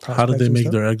 careers, prospects. How did they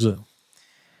make their exit?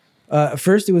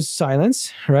 First, it was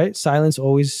silence, right? Silence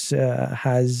always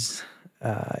has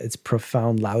its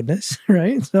profound loudness,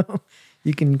 right? So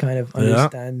you can kind of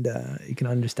understand, you can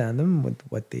understand them with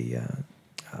what they...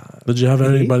 Did you have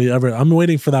anybody ever? I'm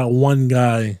waiting for that one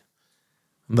guy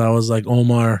that was like,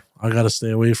 Omar, I got to stay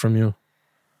away from you.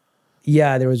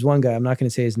 Yeah, there was one guy. I'm not going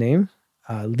to say his name.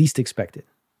 Least expected.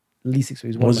 Least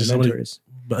expected. He was one of my mentors.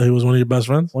 But he was one of your best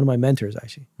friends? One of my mentors,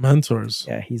 actually. Mentors?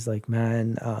 Yeah, he's like,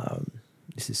 man,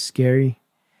 this is scary.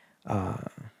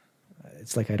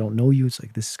 It's like, I don't know you. It's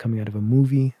like, this is coming out of a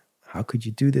movie. How could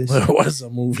you do this? It was a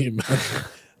movie, man.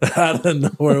 Out of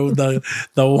nowhere,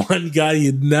 the one guy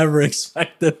you'd never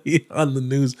expect to be on the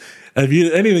news. If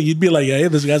you anything, you'd be like, "Hey,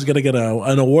 this guy's gonna get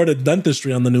an award in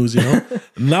dentistry on the news," you know?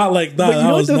 Not like that.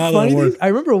 That was not an award. I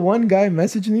remember one guy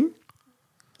messaging me.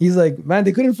 He's like, "Man,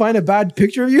 they couldn't find a bad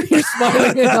picture of you. You're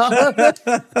smiling and all."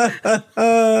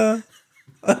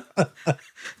 What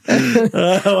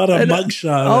a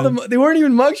mugshot! They weren't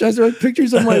even mugshots. They were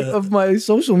pictures of my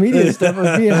social media stuff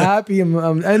of being happy,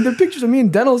 and they're pictures of me in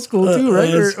dental school too,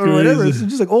 right, or whatever. It's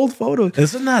just like old photos.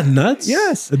 Isn't that nuts?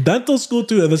 Yes, dental school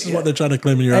too. And this is what they're trying to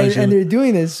claim in your eyes. And they're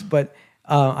doing this, but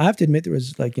I have to admit, there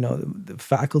was like, you know, the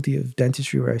faculty of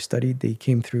dentistry where I studied. They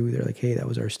came through. They're like, "Hey, that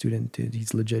was our student. Dude.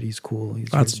 He's legit. He's cool. He's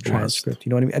That's transcript." You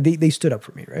know what I mean? They stood up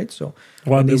for me, right? So,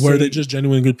 were they just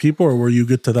genuine good people, or were you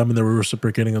good to them and they were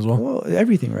reciprocating as well? Well,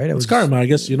 everything, right? It's karma, I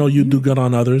guess. You know, you do good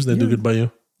on others; they do good by you.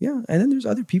 Yeah. And then there's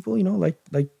other people, you know, like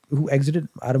who exited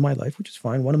out of my life, which is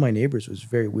fine. One of my neighbors was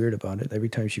very weird about it. Every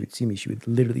time she would see me, she would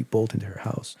literally bolt into her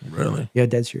house. Really? Yeah,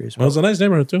 dead serious. Well, it was a nice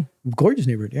neighborhood too. Gorgeous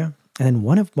neighborhood, yeah. And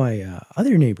one of my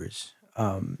other neighbors,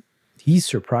 he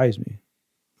surprised me.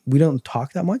 We don't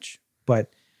talk that much,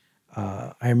 but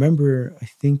I remember, I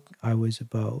think I was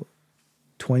about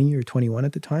 20 or 21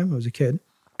 at the time. I was a kid.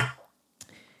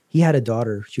 He had a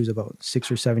daughter. She was about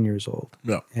 6 or 7 years old.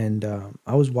 Yeah. And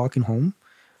I was walking home.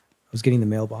 I was getting the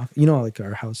mailbox. You know, like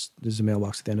our house, there's a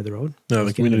mailbox at the end of the road. Yeah,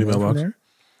 the community mailbox. There,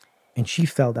 and she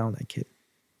fell down, that kid.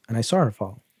 And I saw her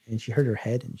fall. And she hurt her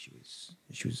head, and she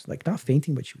was like not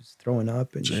fainting, but she was throwing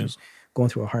up, and she was going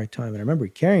through a hard time. And I remember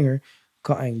carrying her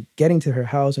and getting to her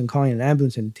house and calling an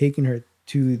ambulance and taking her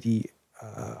to the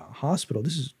hospital.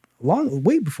 This is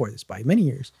way before this, by many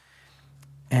years.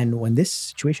 And when this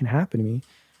situation happened to me,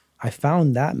 I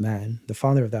found that man, the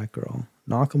father of that girl,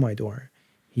 knock on my door.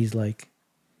 He's like,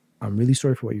 I'm really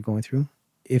sorry for what you're going through.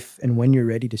 If and when you're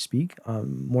ready to speak,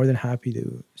 I'm more than happy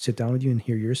to sit down with you and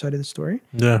hear your side of the story.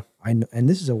 Yeah. I know, and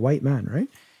this is a white man, right?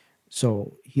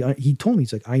 So he told me,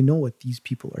 he's like, I know what these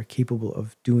people are capable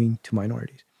of doing to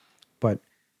minorities, but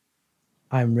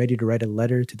I'm ready to write a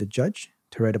letter to the judge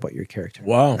to write about your character.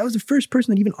 Wow. That was the first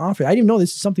person that even offered. I didn't know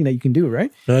this is something that you can do,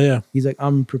 right? Yeah. He's like,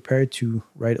 I'm prepared to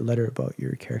write a letter about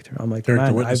your character. I'm like, Character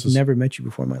man, witnesses. I've never met you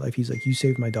before in my life. He's like, you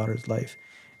saved my daughter's life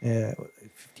 10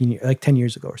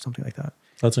 years ago or something like that.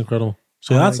 That's incredible.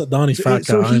 So that's a Donny fact.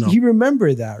 So I know. he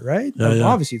remembered that, right? Yeah.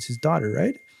 Obviously, it's his daughter,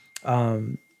 right?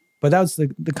 But that was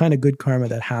the kind of good karma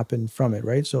that happened from it,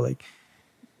 right? So like,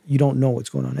 you don't know what's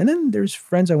going on. And then there's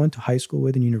friends I went to high school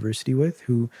with and university with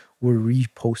who were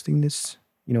reposting this,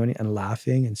 you know, and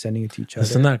laughing and sending it to each other.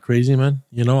 Isn't that crazy, man?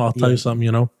 You know, I'll tell you something,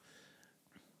 you know.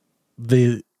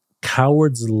 The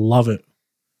cowards love it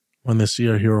when they see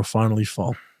a hero finally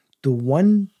fall. The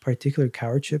one particular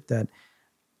coward chip that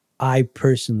I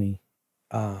personally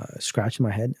scratched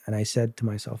my head and I said to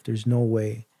myself, there's no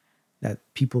way that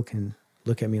people can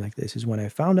look at me like this, is when I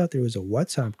found out there was a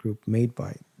WhatsApp group made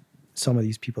by some of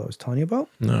these people I was telling you about.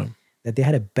 No. That they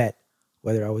had a bet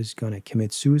whether I was going to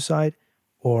commit suicide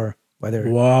or whether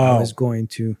Wow. I was going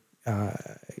to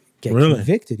get Really?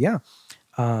 convicted. Yeah.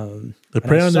 They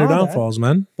prey on their downfalls,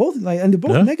 man. Both and they're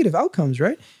both negative outcomes,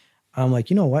 right? I'm like,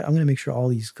 you know what? I'm going to make sure all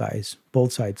these guys,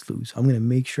 both sides, lose. I'm going to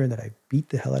make sure that I beat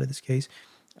the hell out of this case.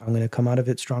 I'm going to come out of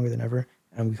it stronger than ever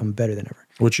and become better than ever.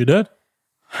 What you did?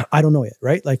 I don't know yet,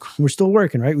 right? Like, we're still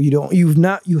working, right? You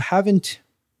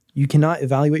cannot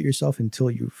evaluate yourself until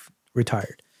you've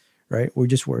retired, right? We're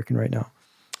just working right now.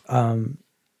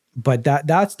 But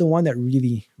that's the one that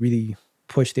really, really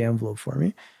pushed the envelope for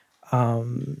me.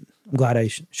 I'm glad I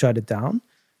shut it down,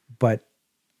 but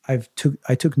I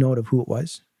took note of who it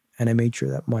was, and I made sure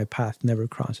that my path never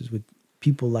crosses with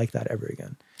people like that ever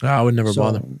again. I would never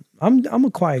bother. I'm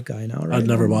a quiet guy now, right? I'd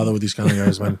never bother with these kind of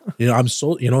guys, man. You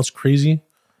know, it's crazy.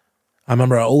 I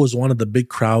remember I always wanted the big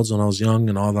crowds when I was young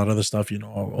and all that other stuff, you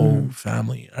know,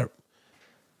 family.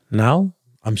 Now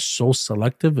I'm so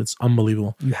selective. It's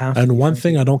unbelievable. You have and one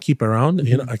thing I don't keep around,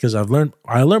 you know, because I learned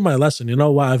my lesson. You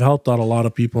know what? I've helped out a lot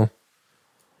of people.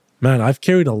 Man, I've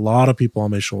carried a lot of people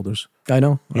on my shoulders. I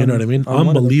know. You know what I mean?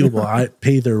 Unbelievable. I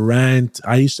pay their rent.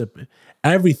 I used to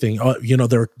everything.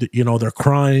 They're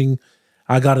crying.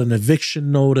 I got an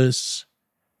eviction notice,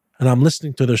 and I'm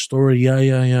listening to their story.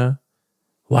 Yeah.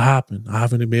 What happened? I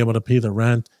haven't been able to pay the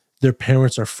rent. Their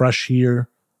parents are fresh here,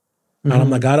 and I'm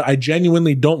like, I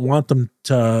genuinely don't want them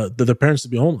their parents to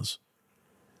be homeless.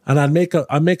 And I make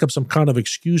up some kind of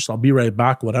excuse. I'll be right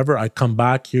back. Whatever. I come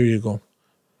back. Here you go.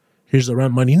 Here's the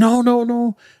rent money.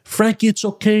 No. Frankie, it's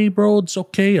okay, bro. It's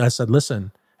okay. I said,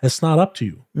 listen, it's not up to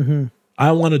you. Mm-hmm.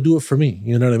 I want to do it for me.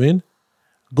 You know what I mean?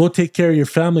 Go take care of your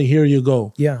family. Here you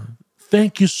go. Yeah.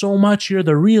 Thank you so much. You're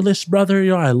the realest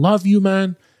brother. I love you,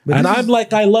 man. And I'm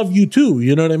like, I love you too.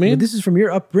 You know what I mean? But this is from your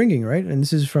upbringing, right? And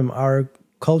this is from our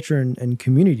culture and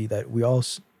community that we all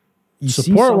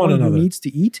support one another. Who needs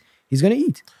to eat, he's going to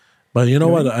eat. But you know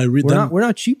what? We're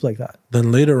not cheap like that.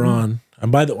 Then later on,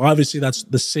 and obviously that's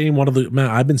the same one of the, man,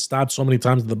 I've been stabbed so many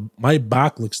times. My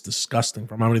back looks disgusting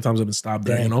from how many times I've been stabbed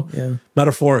there, you know? Yeah.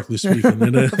 Metaphorically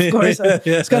speaking. Of course. I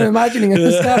was kind of imagining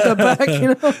a stab back,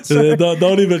 you know?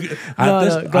 Don't even.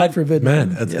 God forbid.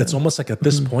 Man, it's almost like at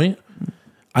this point,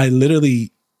 I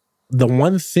literally, the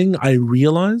one thing I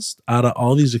realized out of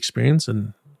all these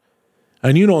experiences,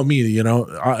 and you know me, you know,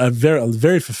 a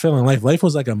very fulfilling life. Life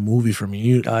was like a movie for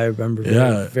me. I remember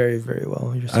very, very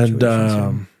well your situations.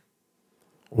 And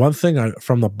one thing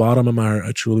from the bottom of my heart,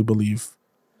 I truly believe,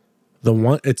 the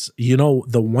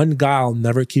one guy I'll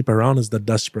never keep around is the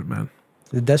desperate man.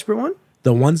 The desperate one?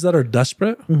 The ones that are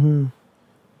desperate,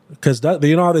 Because that,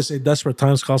 you know how they say desperate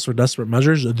times calls for desperate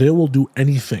measures? They will do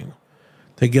anything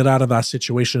to get out of that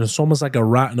situation. It's almost like a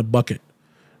rat in a bucket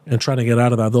and trying to get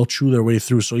out of that. They'll chew their way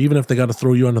through. So even if they got to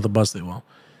throw you under the bus, they will.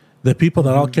 The people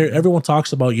that all care, everyone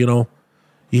talks about, you know,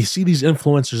 you see these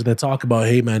influencers that talk about,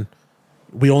 hey, man,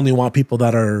 we only want people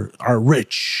that are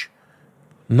rich.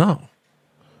 No.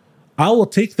 I will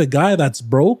take the guy that's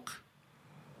broke,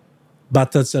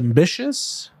 but that's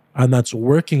ambitious, and that's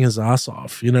working his ass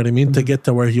off, you know what I mean, to get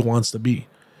to where he wants to be.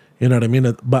 You know what I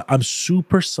mean? But I'm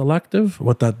super selective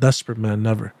with that desperate man,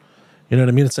 never. You know what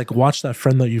I mean? It's like, watch that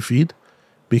friend that you feed,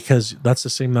 because that's the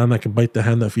same man that can bite the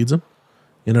hand that feeds him.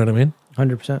 You know what I mean?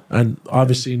 100%. And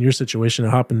obviously in your situation, it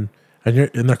happened, and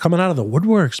they're coming out of the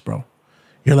woodworks, bro.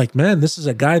 You're like, man, this is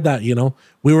a guy that, you know,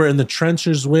 we were in the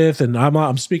trenches with, and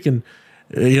I'm speaking,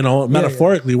 you know,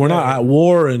 metaphorically. We're not at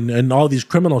war and all these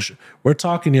criminal we're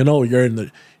talking, you know,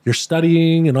 you're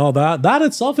studying and all that. That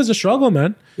itself is a struggle,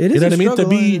 man. It is, you know what I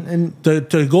mean?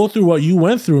 To go through what you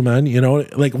went through, man. You know,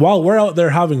 like while we're out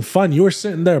there having fun, you were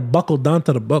sitting there buckled down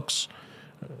to the books.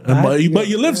 But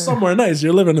you live somewhere nice.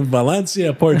 You're living in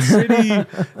Valencia, Port City,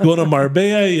 going to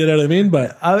Marbella. You know what I mean?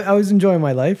 But I was enjoying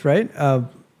my life, right?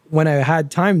 When I had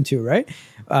time to, right?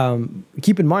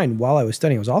 Keep in mind, while I was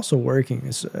studying, I was also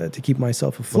working to keep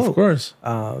myself afloat. Of course.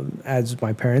 As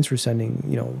my parents were sending,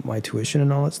 you know, my tuition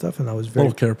and all that stuff, and I was very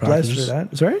little care blessed packages. for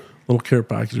that. Sorry? Little care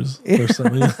packages.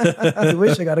 I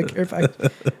wish I got a care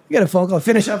package. You got a phone call,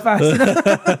 finish up fast.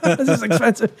 This is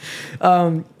expensive.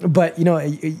 But, you know,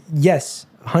 yes,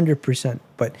 100%.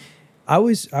 But I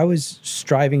was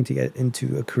striving to get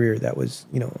into a career that was,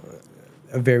 you know,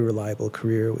 a very reliable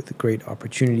career with great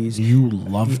opportunities. You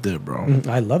loved it, bro.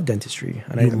 I love dentistry,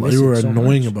 and you were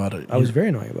annoying about it. I was very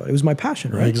annoying about it. It was my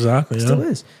passion, right? Exactly. It still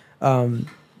is.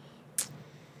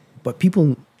 But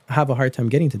people have a hard time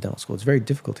getting to dental school. It's very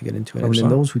difficult to get into it. 100%. And then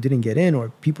those who didn't get in, or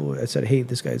people that said, "Hey,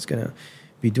 this guy's gonna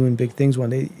be doing big things one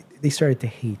day," they started to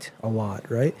hate a lot,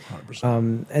 right?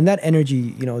 100%. And that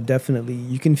energy, you know, definitely,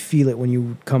 you can feel it when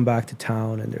you come back to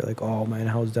town and they're like, "Oh man,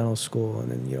 how's dental school?"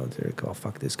 And then, you know, they're like, "Oh,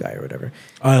 fuck this guy," or whatever.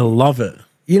 I love it.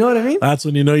 You know what I mean? That's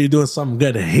when you know you're doing something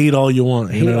good. Hate all you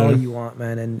want. Hate all you want,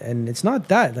 man. And it's not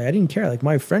that. Like, I didn't care. Like,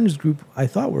 my friends group, I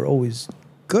thought were always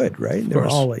good, right? They were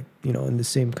all like, you know, in the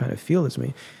same kind of field as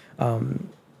me.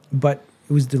 But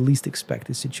it was the least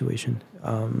expected situation.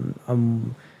 You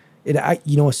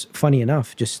know, it's funny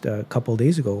enough, just a couple of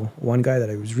days ago, one guy that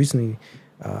I was recently,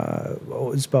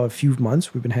 it's about a few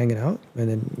months, we've been hanging out, and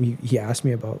then he asked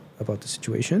me about the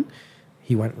situation.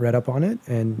 He read up on it,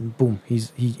 and boom,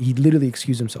 he literally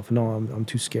excused himself. No, I'm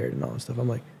too scared and all that stuff. I'm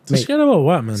like, too scared about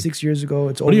what, man? 6 years ago,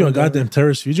 it's over. What are you, a goddamn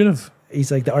terrorist fugitive? He's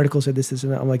like, the article said this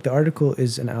and that. I'm like, the article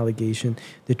is an allegation.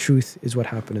 The truth is what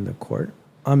happened in the court.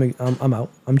 I'm out.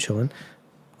 I'm chilling.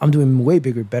 I'm doing way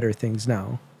bigger, better things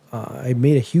now. I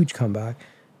made a huge comeback.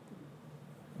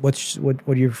 What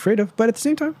are you afraid of? But at the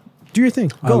same time, do your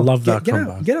thing. Go. I love that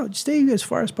comeback. Get out. Stay as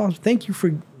far as possible. Thank you for,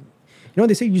 you know,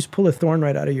 they say you just pull a thorn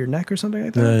right out of your neck or something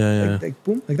like that. Yeah. Like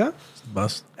boom, like that. It's the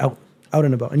best. Out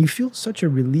and about. And you feel such a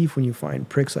relief when you find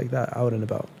pricks like that out and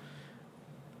about.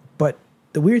 But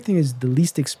the weird thing is, the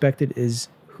least expected is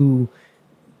who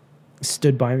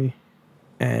stood by me.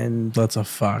 And that's a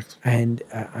fact. And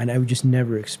I would just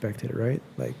never expected it, right?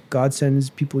 Like, God sends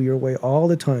people your way all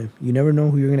the time. You never know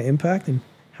who you're going to impact and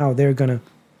how they're going to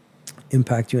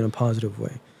impact you in a positive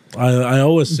way. I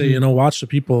always say, you know, watch your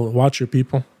people.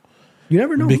 You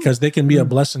never know. Because they can be a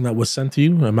blessing that was sent to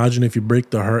you. Imagine if you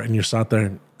break the heart and you're sat there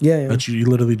and that you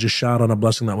literally just shout on a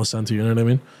blessing that was sent to you. You know what I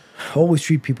mean? Always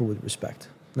treat people with respect.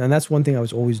 And that's one thing I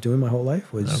was always doing my whole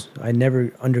life was I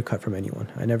never undercut from anyone.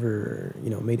 I never, you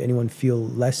know, made anyone feel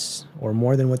less or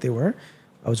more than what they were.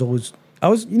 I was, you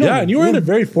know. Yeah, and you were in a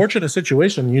very fortunate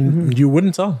situation. You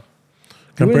wouldn't tell.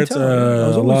 Compared to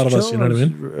a lot of us, you know what I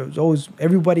mean? It was always,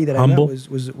 everybody that humble. I met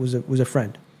was a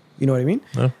friend. You know what I mean?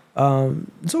 Yeah.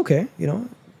 It's okay, you know.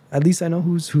 At least I know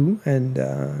who's who, and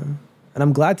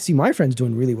I'm glad to see my friends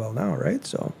doing really well now, right?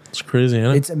 So it's crazy,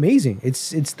 yeah. It's amazing.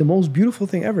 It's the most beautiful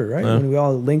thing ever, right? Yeah. When we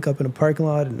all link up in a parking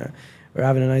lot and we're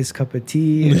having a nice cup of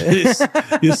tea.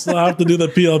 You still have to do the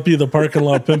PLP, the parking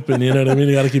lot pimping. You know what I mean?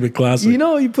 You got to keep it classic. You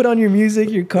know, you put on your music,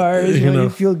 your cars. You know, you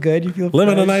feel good. You feel live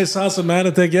in a nice house in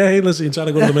Manitic. Yeah, hey, listen, you try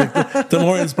to go to Tim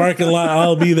Hortons parking lot,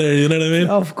 I'll be there. You know what I mean?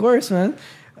 Of course, man.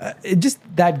 Just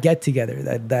that get together,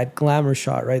 that glamour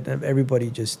shot, right? Everybody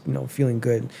just, you know, feeling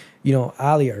good. You know,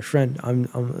 Ali, our friend,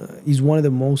 he's one of the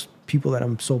most people that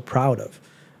I'm so proud of,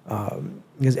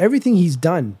 because everything he's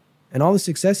done and all the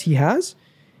success he has,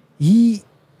 he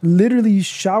literally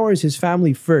showers his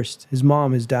family first. His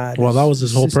mom, his dad. Well, that was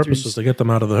his whole sisters. purpose, was to get them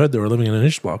out of the hood. They were living in an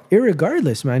ish block.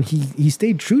 Irregardless, man, he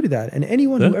stayed true to that. And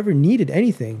anyone who ever needed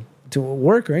anything to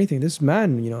work or anything, this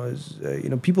man, is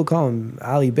people call him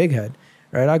Ali Big Head,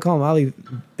 right? I call him Ali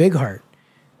Big Heart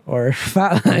or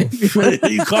Fat Life.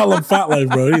 You call him Fat Life,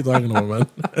 bro. What are you talking about, man?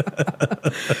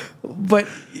 But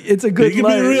it's a good You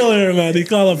can life. be real here, man. You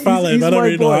call him Fat Life. I don't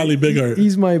even know Ali Big Heart.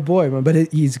 He's my boy, man. But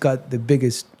he's got the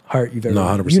biggest heart you've ever No,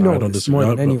 met. 100%. You know I don't this disagree.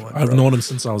 more than anyone. I've bro. known him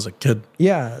since I was a kid.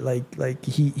 Yeah, like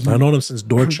he I've known him since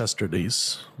Dorchester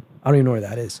days. I don't even know where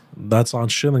that is. That's on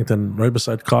Shillington, right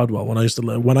beside Caldwell. When I used to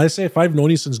live. When I say if I've known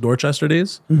you since Dorchester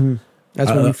days, That's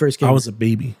when we first came. I was a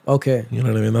baby. Okay. You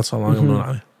know what I mean? That's how long I've known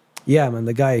I. Yeah, man.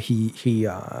 The guy, he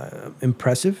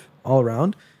impressive all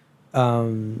around,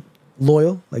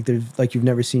 loyal, like you've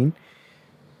never seen.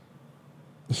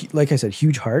 Like I said,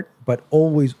 huge heart, but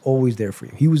always there for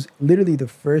you. He was literally the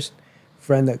first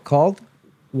friend that called,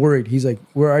 worried. He's like,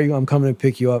 "Where are you? I'm coming to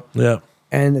pick you up." Yeah.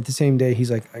 And at the same day, he's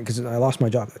like, because I lost my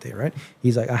job that day, right?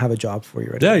 He's like, "I have a job for you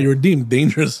right now." Yeah, you were deemed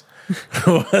dangerous.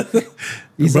 Bro,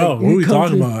 He's like, who are we "You come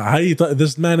talking to-" about? How you thought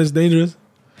this man is dangerous?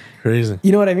 Crazy.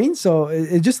 You know what I mean? So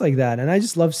it's just like that, and I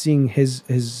just love seeing his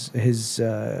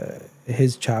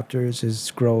chapters,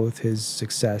 his growth, his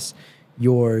success,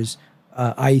 yours,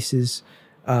 Ice's,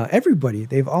 everybody.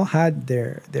 They've all had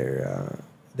their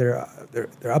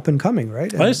up and coming,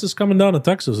 right? Ice is coming down to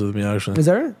Texas with me, actually. Is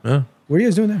that right? Yeah. What are you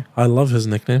guys doing there? I love his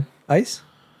nickname. Ice?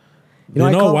 You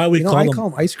know why we call I him- call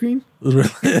him Ice Cream?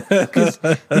 Because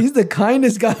he's the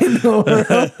kindest guy in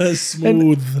the world.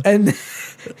 Smooth. And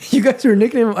you guys were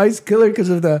nicknamed him Ice Killer because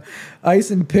of the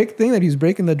ice and pick thing that he was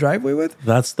breaking the driveway with?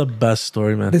 That's the best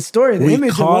story, man. The story, the we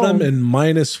image caught alone. him in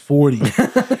minus 40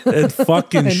 in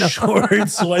fucking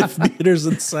shorts, wife beaters,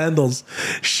 and sandals,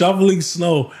 shoveling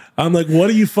snow. I'm like, what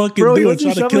are you fucking Bro, he doing?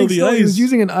 wasn't Trying to kill shoveling the snow. He was ice?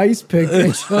 using an ice pick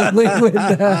and shoveling with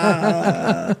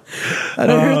that.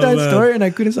 And I heard that man. story and I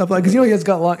couldn't stop laughing. Because he has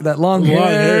got that long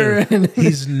hair. And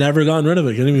He's never gotten rid of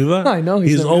it. Can you believe that? I know,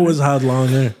 He's never always had long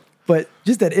hair. but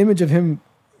just that image of him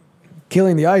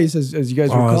killing the ice, as you guys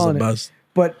were Oh, that's calling the it. best.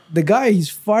 But the guy, he's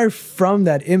far from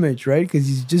that image, right? Because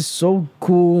he's just so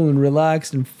cool and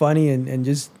relaxed and funny and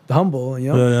just humble,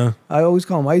 you know? Yeah. I always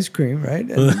call him Ice Cream, right?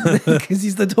 Because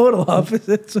he's the total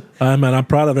opposite. So- Man, I'm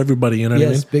proud of everybody. You know what I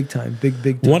mean? yes, big time. Big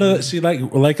time. One of the, see,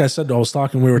 like I said,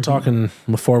 we were talking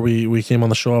before we came on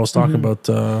the show. I was talking about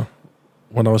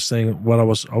when I was saying what I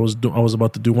was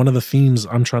about to do. One of the themes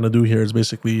I'm trying to do here is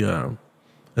basically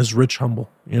is rich humble.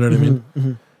 You know what I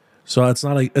mean? So it's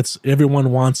not like it's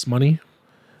everyone wants money,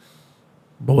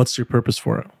 but what's your purpose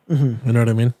for it? You know what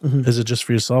I mean? Is it just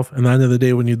for yourself? And at the end of the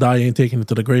day, when you die, you ain't taking it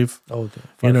to the grave. Oh,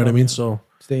 You know what I mean? So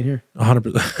Staying here.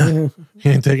 100%.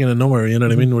 You ain't taking it nowhere. You know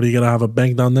what I mean? What are you gonna have a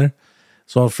bank down there?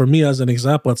 So for me, as an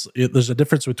example, there's a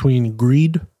difference between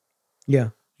greed. Yeah.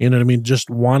 You know what I mean? Just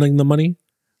wanting the money,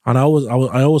 and I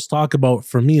always talk about,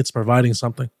 for me, it's providing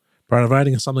something of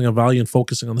value and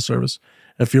focusing on the service.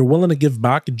 If you're willing to give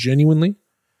back genuinely,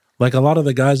 like a lot of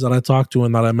the guys that I talk to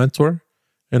and that I mentor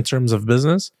in terms of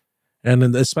business,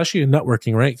 and especially in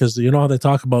networking, right? Because you know how they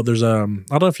talk about there's I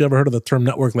don't know if you ever heard of the term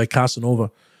network, like Casanova.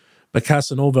 But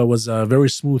Casanova was a very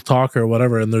smooth talker or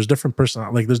whatever, and there's different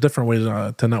there's different ways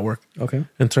to network. Okay.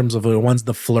 In terms of one's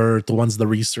the flirt, one's the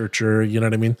researcher, you know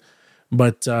what I mean?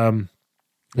 But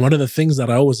one of the things that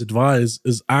I always advise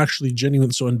is actually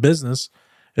genuine. So in business,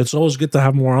 it's always good to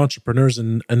have more entrepreneurs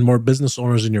and more business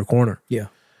owners in your corner. Yeah.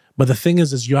 But the thing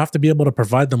is you have to be able to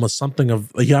provide them with something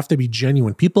you have to be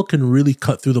genuine. People can really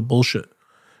cut through the bullshit.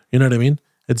 You know what I mean?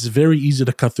 It's very easy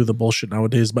to cut through the bullshit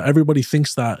nowadays, but everybody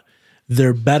thinks that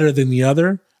they're better than the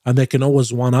other and they can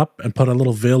always one up and put a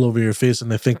little veil over your face and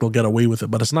they think they'll get away with it,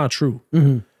 but it's not true.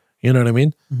 You know what I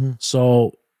mean?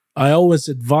 So I always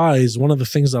advise, one of the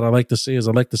things that I like to say is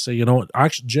you know,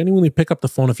 actually genuinely pick up the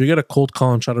phone. If you get a cold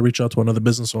call and try to reach out to another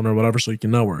business owner or whatever so you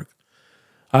can network,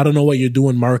 I don't know what you're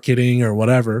doing, marketing or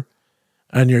whatever,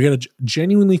 and you're going to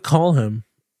genuinely call him,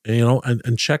 you know,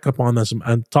 and check up on this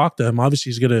and talk to him.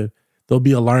 Obviously they'll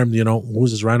be alarmed, you know,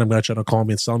 who's this random guy trying to call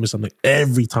me and sell me something?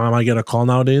 Every time I get a call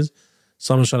nowadays,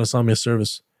 someone's trying to sell me a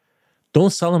service.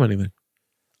 Don't sell them anything.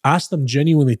 Ask them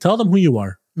genuinely. Tell them who you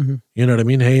are. You know what I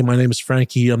mean? Hey, my name is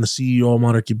Frankie. I'm the CEO of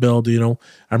Monarchy Build. You know,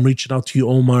 I'm reaching out to you,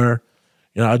 Omar.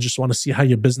 You know, I just want to see how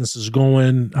your business is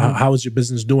going. How is your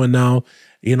business doing now?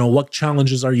 You know, what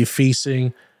challenges are you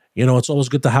facing? You know, it's always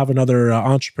good to have another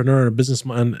entrepreneur or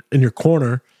businessman in your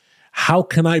corner. How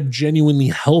can I genuinely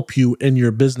help you in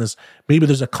your business? Maybe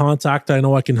there's a contact I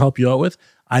know I can help you out with.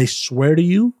 I swear to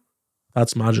you,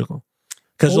 that's magical.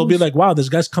 Because they'll be like, wow, this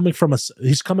guy's coming from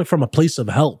he's coming from a place of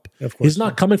help. Of course, he's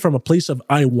not coming from a place of,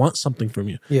 I want something from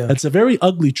you. Yeah. It's a very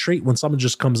ugly trait when someone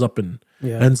just comes up and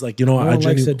it's like, no one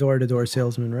likes a door-to-door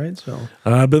salesman, right? So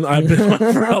I've been one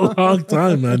for a long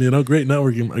time, man. Great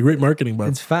networking, great marketing, but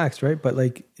it's facts, right? But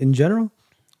like in general,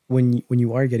 when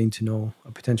you are getting to know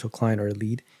a potential client or a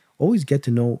lead, always get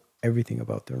to know everything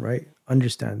about them, right?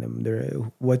 Understand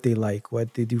them, what they like,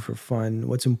 what they do for fun,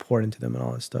 what's important to them, and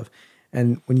all that stuff.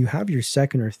 And when you have your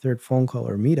second or third phone call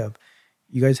or meetup,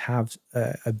 you guys have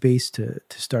a base to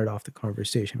start off the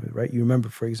conversation with, right? You remember,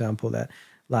 for example, that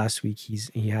last week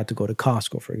he had to go to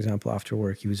Costco, for example, after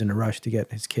work. He was in a rush to get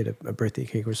his kid a birthday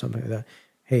cake or something like that.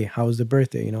 Hey, how was the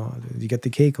birthday? Did you get the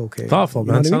cake okay? Thoughtful,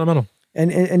 man. Sentimental.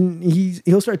 And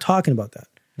he'll start talking about that,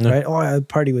 right? Oh, the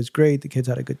party was great. The kids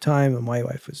had a good time, and my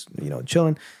wife was,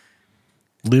 chilling.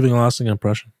 Leaving lasting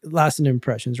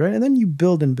impressions, right? And then you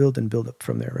build and build and build up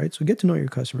from there, right? So get to know your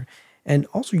customer and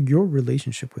also your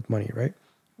relationship with money, right?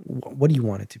 What do you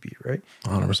want it to be, right?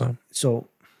 100%. So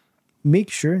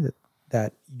make sure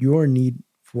that your need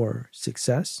for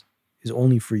success is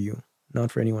only for you, not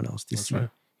for anyone else to see. Right. You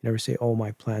never say, oh,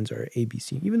 my plans are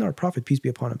ABC. Even our prophet, peace be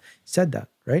upon him, said that,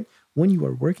 right? When you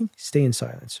are working, stay in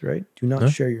silence, right? Do not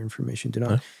share your information. Do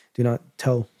not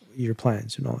tell your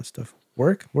plans and all that stuff.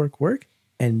 Work.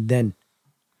 And then,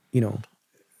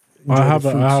 I have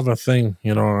a thing,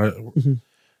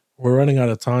 we're running out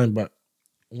of time, but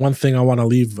one thing I want to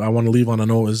leave on a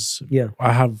note is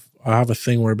I have a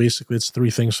thing where basically it's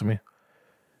three things for me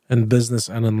in business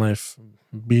and in life.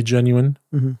 Be genuine,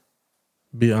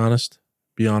 be honest,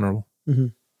 be honorable.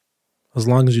 As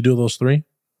long as you do those three,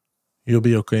 you'll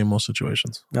be okay in most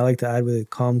situations. I like to add with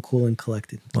it, calm, cool, and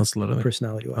collected. That's literally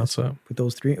personality-wise. That's it.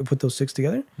 Put those six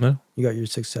together. Yeah, you got your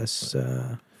success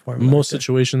formula. Most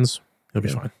situations, you'll be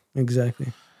fine.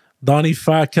 Exactly. Donny,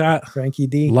 Fat Cat, Frankie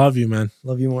D. Love you, man.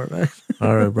 Love you more, man.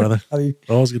 All right, brother. Love you.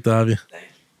 Always good to have you. Thank you.